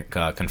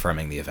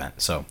confirming the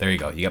event. So there you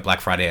go. You got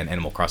Black Friday and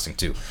Animal Crossing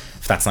 2.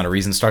 If that's not a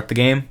reason to start the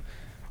game,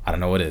 I don't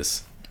know what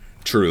is.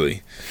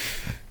 Truly.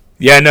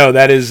 Yeah, no,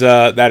 that is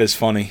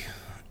funny.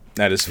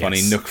 That is funny.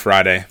 Yes. Nook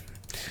Friday.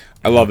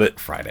 I love it.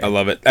 Friday. I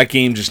love it. That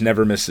game just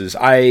never misses.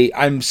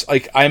 I'm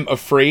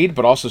afraid,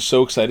 but also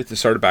so excited to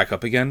start it back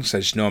up again because I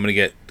just know I'm going to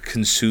get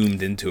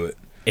consumed into it.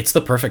 It's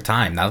the perfect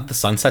time. Now that the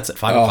sun sets at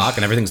 5 o'clock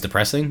and everything's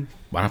depressing,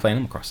 why not play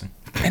Animal Crossing?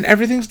 And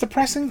everything's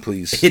depressing,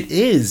 please. It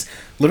is.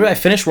 Literally, I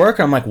finished work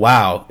and I'm like,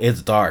 wow,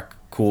 it's dark.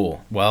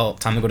 Cool. Well,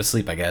 time to go to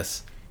sleep, I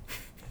guess.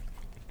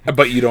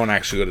 But you don't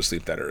actually go to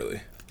sleep that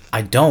early.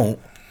 I don't,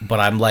 but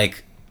I'm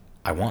like,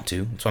 I want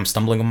to. So I'm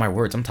stumbling on my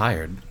words. I'm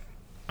tired.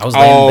 I was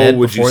laying in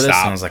bed before this, and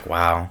I was like,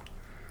 wow,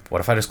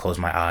 what if I just close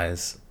my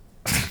eyes?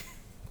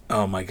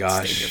 Oh my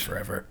gosh. Stay here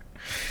forever.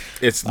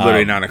 It's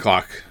literally 9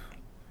 o'clock.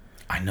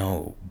 I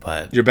know,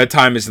 but... Your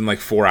bedtime is in like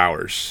 4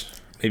 hours.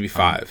 Maybe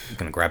 5. I'm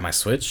going to grab my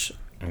Switch.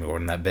 I'm going to go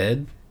in that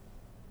bed.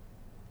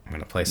 I'm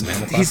going to play some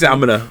Animal Crossing. He said, I'm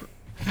going to...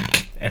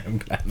 And I'm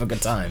going to have a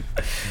good time.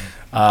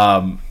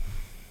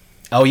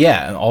 Oh,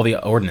 yeah, and all the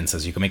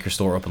ordinances. You can make your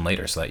store open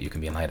later so that you can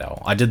be a night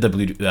owl. I did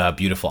the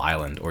Beautiful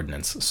Island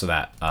ordinance so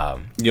that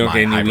you don't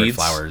get any weeds?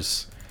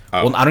 Flowers...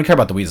 Oh. Well, I don't care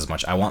about the weeds as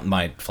much. I want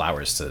my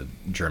flowers to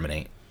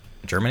germinate.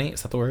 Germinate?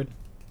 Is that the word?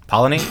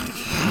 Pollinate?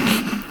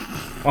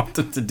 I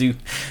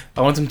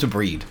want them to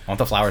breed. I want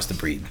the flowers to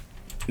breed.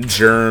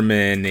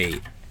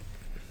 Germinate.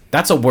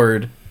 That's a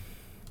word.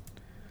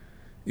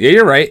 Yeah,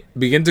 you're right.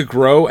 Begin to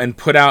grow and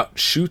put out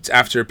shoots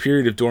after a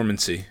period of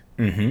dormancy.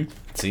 Mm-hmm.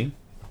 See?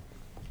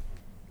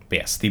 But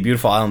yes, the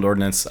Beautiful Island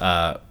Ordinance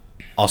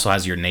also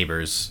has your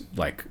neighbors,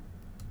 like,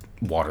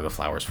 water the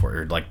flowers for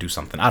you, or, like, do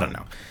something. I don't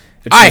know.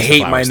 I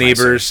hate my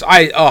neighbors.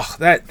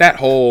 That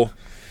whole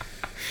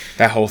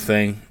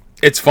thing.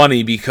 It's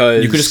funny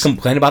because... You could just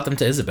complain about them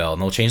to Isabel,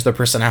 and they'll change their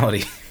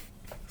personality.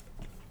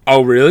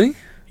 Oh, really?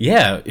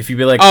 Yeah, if you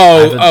be like...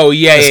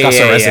 Discuss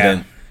a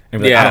resident.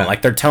 And be like, I don't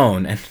like their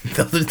tone, and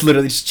they'll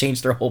literally just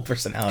change their whole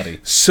personality.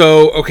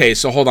 So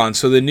hold on.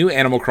 So the new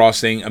Animal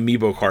Crossing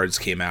amiibo cards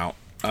came out.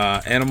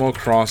 Animal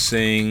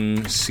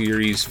Crossing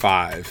Series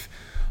 5.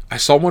 I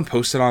saw one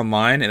posted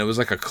online, and it was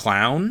like a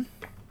clown.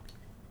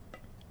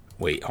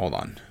 Wait, hold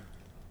on.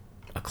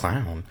 A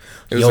clown?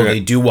 They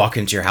do walk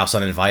into your house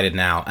uninvited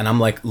now. And I'm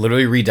like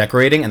literally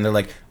redecorating, and they're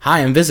like,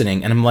 hi, I'm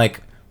visiting. And I'm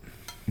like,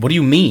 what do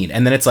you mean?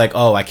 And then it's like,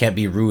 oh, I can't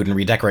be rude and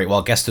redecorate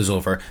while guest is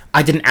over.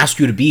 I didn't ask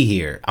you to be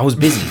here. I was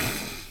busy.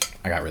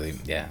 I got really,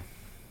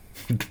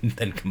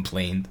 then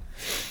complained.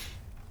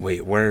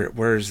 Wait,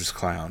 where is this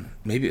clown?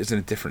 Maybe it's in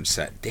a different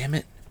set. Damn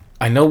it.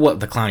 I know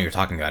what the clown you're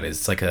talking about is.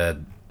 It's like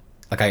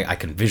I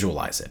can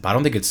visualize it, but I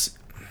don't think it's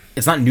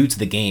not new to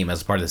the game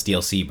as part of this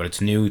DLC, but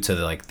it's new to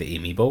the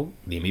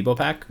amiibo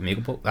pack.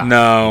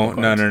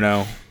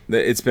 No.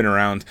 It's been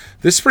around.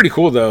 This is pretty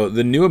cool though.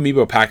 The new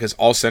amiibo pack is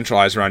all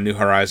centralized around New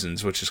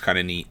Horizons, which is kind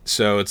of neat.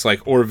 So it's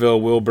like Orville,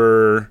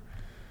 Wilbur.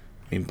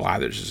 I mean,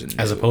 Blathers isn't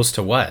new. As opposed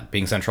to what?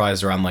 Being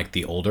centralized around like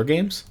the older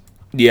games?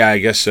 Yeah, I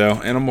guess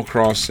so. Animal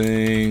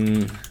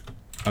Crossing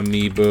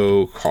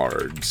Amiibo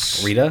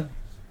cards. Rita?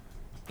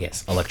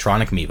 Yes,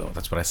 electronic Amiibo.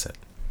 That's what I said.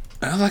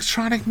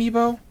 Electronic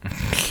Amiibo?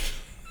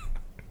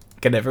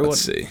 Can everyone...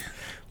 Let's see.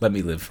 Let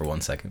me live for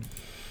 1 second.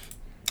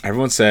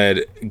 Everyone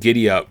said,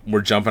 giddy up.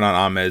 We're jumping on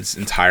Ahmed's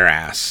entire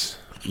ass.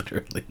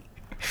 Literally.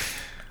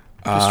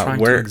 Just trying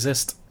to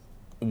exist.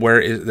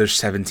 There's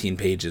 17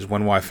 pages.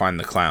 When will I find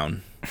the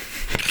clown?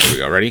 Here we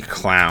go. Ready?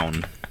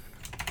 Clown.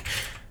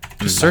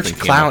 Just search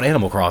Clown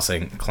Animal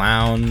Crossing.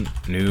 Clown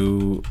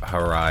New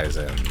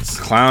Horizons.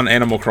 Clown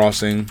Animal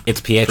Crossing.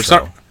 It's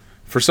Pietro.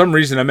 For some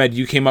reason, Ahmed,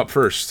 you came up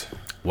first.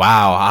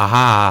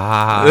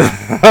 Wow.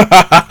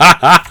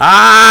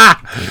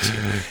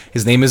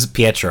 His name is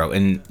Pietro.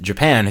 In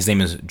Japan, his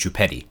name is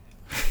Giuseppe.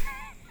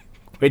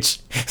 Which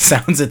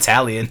sounds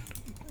Italian.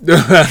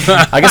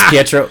 I guess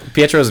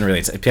Pietro isn't really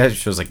Italian.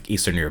 Pietro's like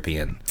Eastern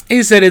European.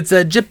 He said it's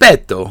a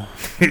Geppetto.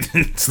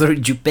 It's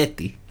literally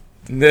Giuseppe.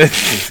 2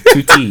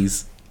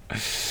 T's.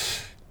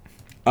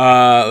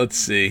 Let's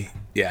see.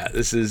 Yeah,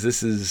 this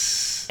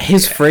is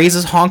his phrase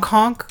is honk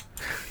honk.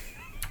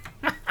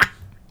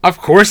 Of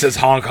course it's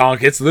honk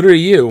honk. It's literally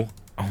you.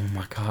 Oh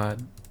my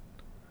god.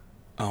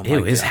 Oh my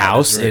Ew, his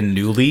house in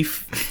New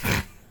Leaf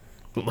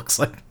looks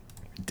like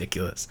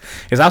ridiculous.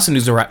 His house in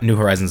New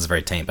Horizons is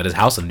very tame, but his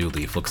house in New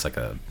Leaf looks like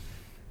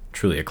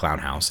truly a clown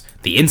house.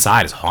 The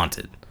inside is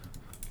haunted.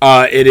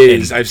 It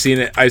is. I've seen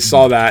it. I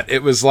saw that.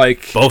 It was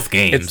like both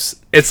games.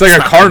 It's like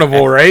a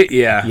carnival, right?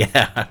 Yeah.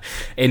 Yeah.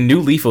 In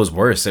New Leaf, it was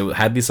worse. It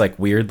had these like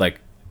weird,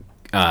 like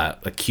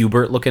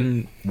Q*bert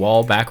looking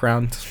wall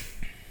background,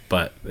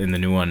 but in the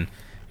new one,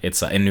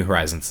 it's in New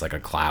Horizons, it's like a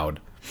cloud.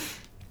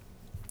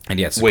 And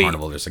yeah, it's a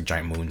carnival. There's like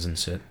giant moons and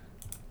shit.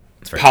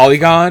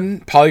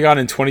 Polygon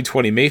in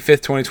 2020, May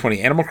 5th,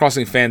 2020. Animal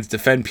Crossing fans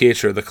defend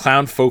Pietro, the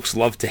clown folks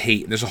love to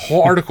hate. There's a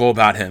whole article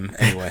about him.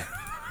 Anyway.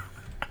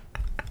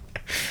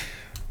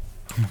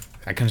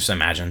 I can just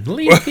imagine.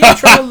 Leave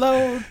Pietro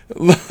alone.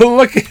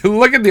 Look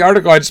at the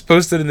article I just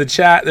posted in the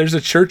chat. There's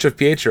a church of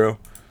Pietro.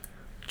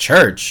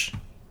 Church?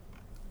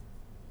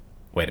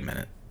 Wait a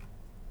minute.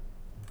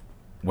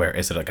 Where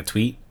is it? Like a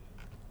tweet?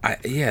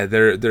 Yeah,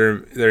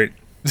 they're.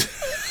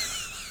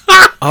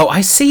 Oh,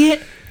 I see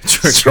it.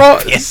 Church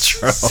of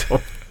Pietro.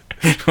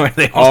 Where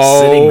they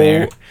all sitting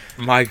there.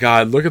 My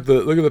God! Look at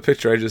the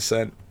picture I just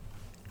sent.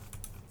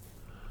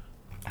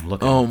 I'm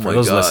looking. Oh my God! For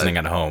those listening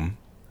at home.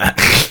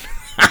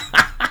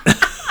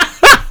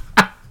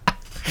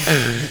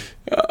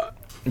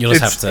 You'll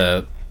just have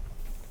to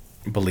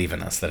believe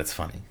in us that it's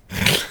funny.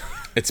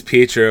 It's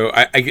Pietro.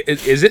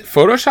 Is it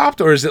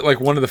photoshopped or is it like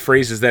one of the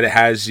phrases that it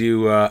has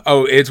you?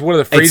 It's one of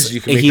the phrases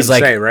you can make him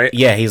say, right?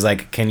 Yeah, he's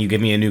like, "Can you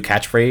give me a new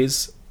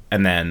catchphrase?"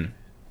 And then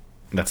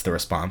that's the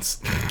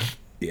response.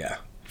 Yeah,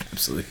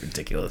 absolutely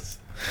ridiculous.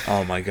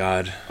 Oh my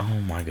God. Oh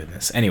my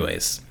goodness.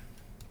 Anyways,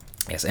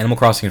 yes, Animal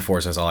Crossing and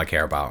Forza is all I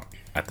care about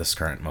at this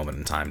current moment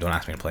in time. Don't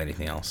ask me to play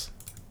anything else.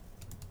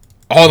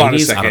 Hold on a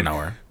second. I don't know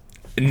her.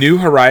 New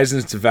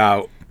Horizons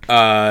Devout.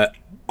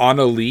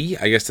 Anna Lee,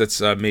 I guess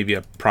that's maybe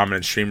a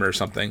prominent streamer or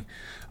something.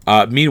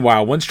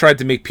 Meanwhile, once tried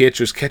to make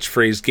Pietro's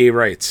catchphrase gay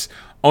rights.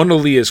 Anna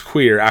Lee is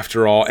queer,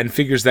 after all, and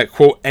figures that,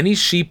 quote, any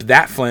sheep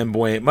that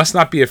flamboyant must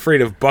not be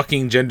afraid of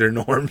bucking gender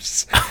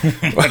norms. Oh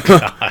my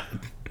God.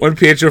 When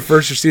Pietro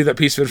first received that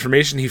piece of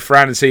information, he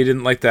frowned and said he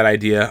didn't like that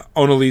idea.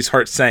 Anna Lee's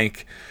heart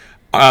sank.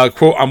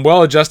 Quote, I'm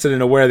well adjusted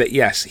and aware that,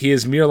 yes, he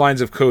is mere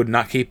lines of code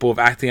not capable of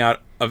acting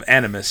out of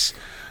animus.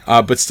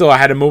 But still, I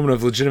had a moment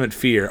of legitimate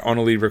fear,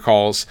 Annalie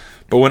recalls.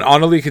 But when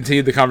Annalie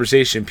continued the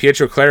conversation,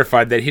 Pietro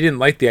clarified that he didn't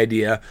like the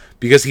idea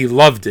because he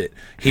loved it.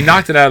 He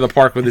knocked it out of the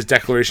park with his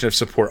declaration of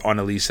support,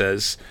 Annalie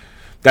says.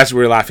 That's what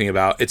we're laughing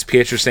about. It's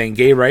Pietro saying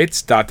gay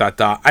rights, ... I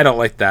don't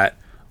like that.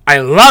 I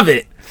love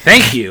it!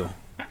 Thank you!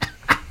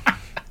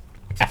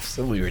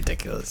 Absolutely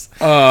ridiculous.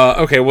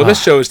 Okay, well,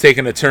 this show is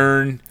taking a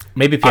turn.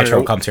 Maybe Pietro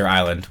will come to your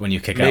island when you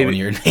kick out one of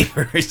your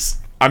neighbors.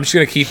 I'm just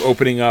going to keep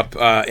opening up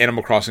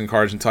Animal Crossing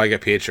cards until I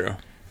get Pietro.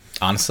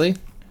 Honestly,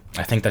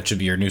 I think that should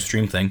be your new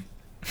stream thing.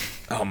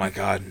 Oh my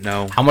God,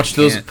 no! How much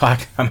those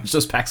packs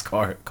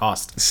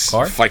cost?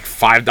 Like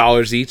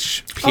 $5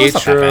 each.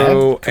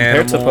 Pietro,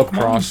 Animal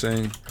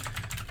Crossing.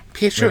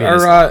 Pietro,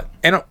 they're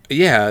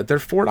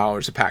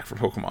 $4 a pack for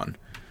Pokemon.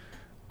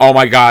 Oh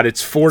my God,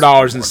 it's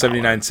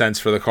 $4.79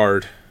 for the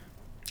card.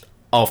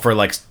 Oh, for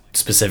like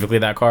specifically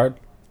that card?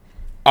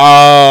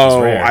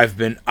 Oh, I've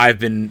been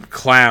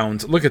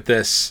clowned. Look at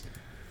this.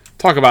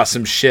 Talk about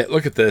some shit.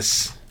 Look at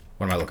this.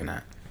 What am I looking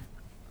at?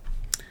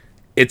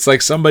 It's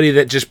like somebody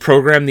that just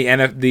programmed the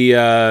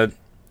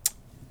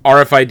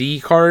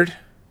RFID card.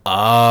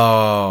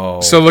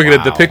 Oh. So look at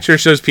it. The picture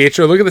shows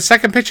Pietro. Look at the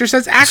second picture.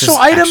 Says actual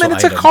item, and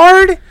it's a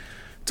card.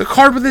 It's a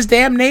card with his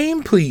damn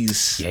name,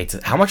 please. Yeah.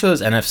 How much are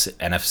those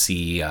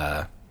NFC?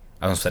 I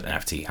almost said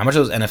NFT. How much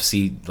are those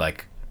NFC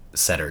like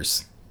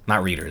setters?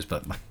 Not readers,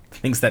 but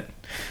things that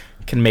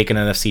can make an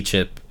NFC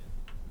chip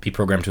be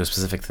programmed to a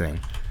specific thing.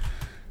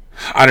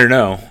 I don't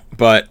know,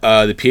 but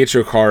the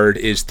Pietro card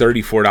is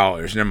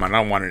 $34. Never mind,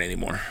 I don't want it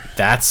anymore.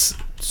 That's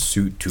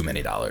too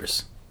many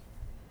dollars.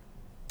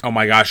 Oh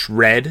my gosh,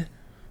 Red,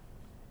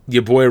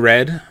 your boy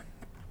Red.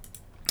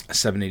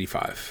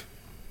 $785.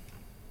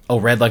 Oh,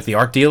 Red, like the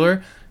art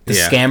dealer, the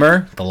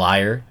scammer, the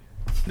liar,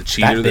 the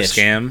cheater, the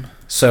scam.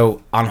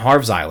 So on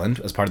Harv's Island,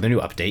 as part of the new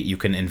update, you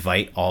can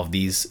invite all of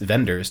these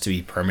vendors to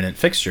be permanent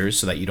fixtures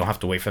so that you don't have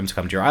to wait for them to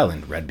come to your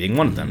island. Red being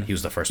one of them. He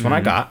was the first one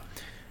I got.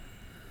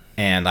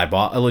 And I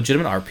bought a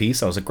legitimate art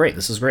piece. I was like, great,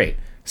 this is great.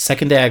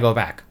 Second day I go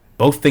back.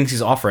 Both things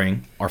he's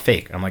offering are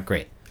fake. And I'm like,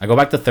 great. I go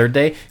back the third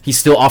day. He's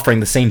still offering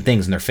the same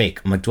things and they're fake.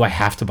 I'm like, do I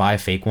have to buy a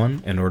fake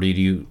one in order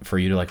for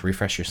you to like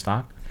refresh your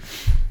stock?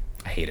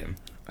 I hate him.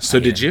 So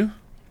did you?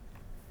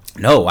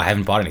 No, I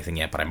haven't bought anything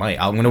yet, but I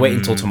might. I'm going to wait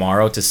until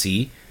tomorrow to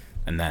see,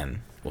 and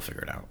then we'll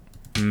figure it out.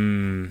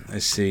 I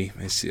see.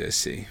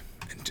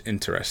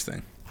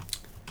 Interesting.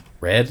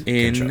 Red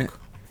can choke.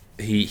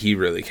 He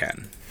really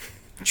can.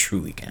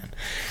 Truly can.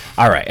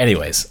 All right,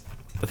 anyways.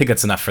 I think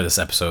that's enough for this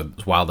episode.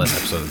 This wild ass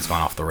episode that's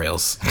gone off the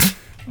rails.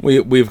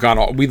 We've gone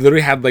all... We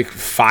literally had like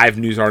 5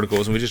 news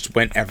articles, and we just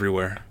went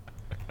everywhere.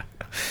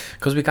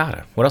 Because we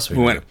gotta. What else we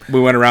went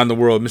around the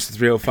world, Mr.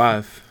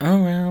 305.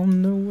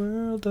 Around the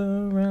world,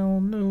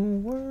 around the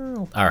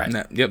world. All right.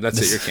 Yep,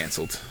 that's it. You're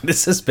canceled.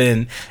 This has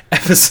been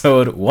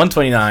episode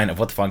 129 of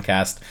What the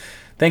Funcast.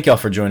 Thank y'all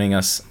for joining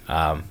us,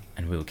 and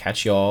we will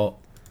catch y'all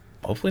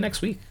hopefully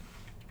next week.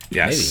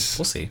 Yes. Maybe.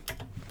 We'll see.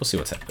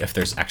 We'll see if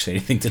there's actually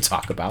anything to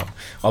talk about.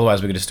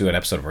 Otherwise, we could just do an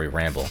episode where we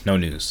ramble. No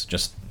news,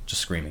 just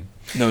screaming.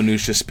 No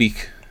news, just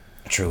speak.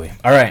 Truly.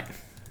 All right.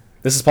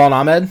 This is Paul and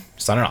Ahmed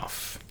signing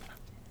off.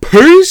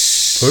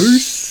 Peace.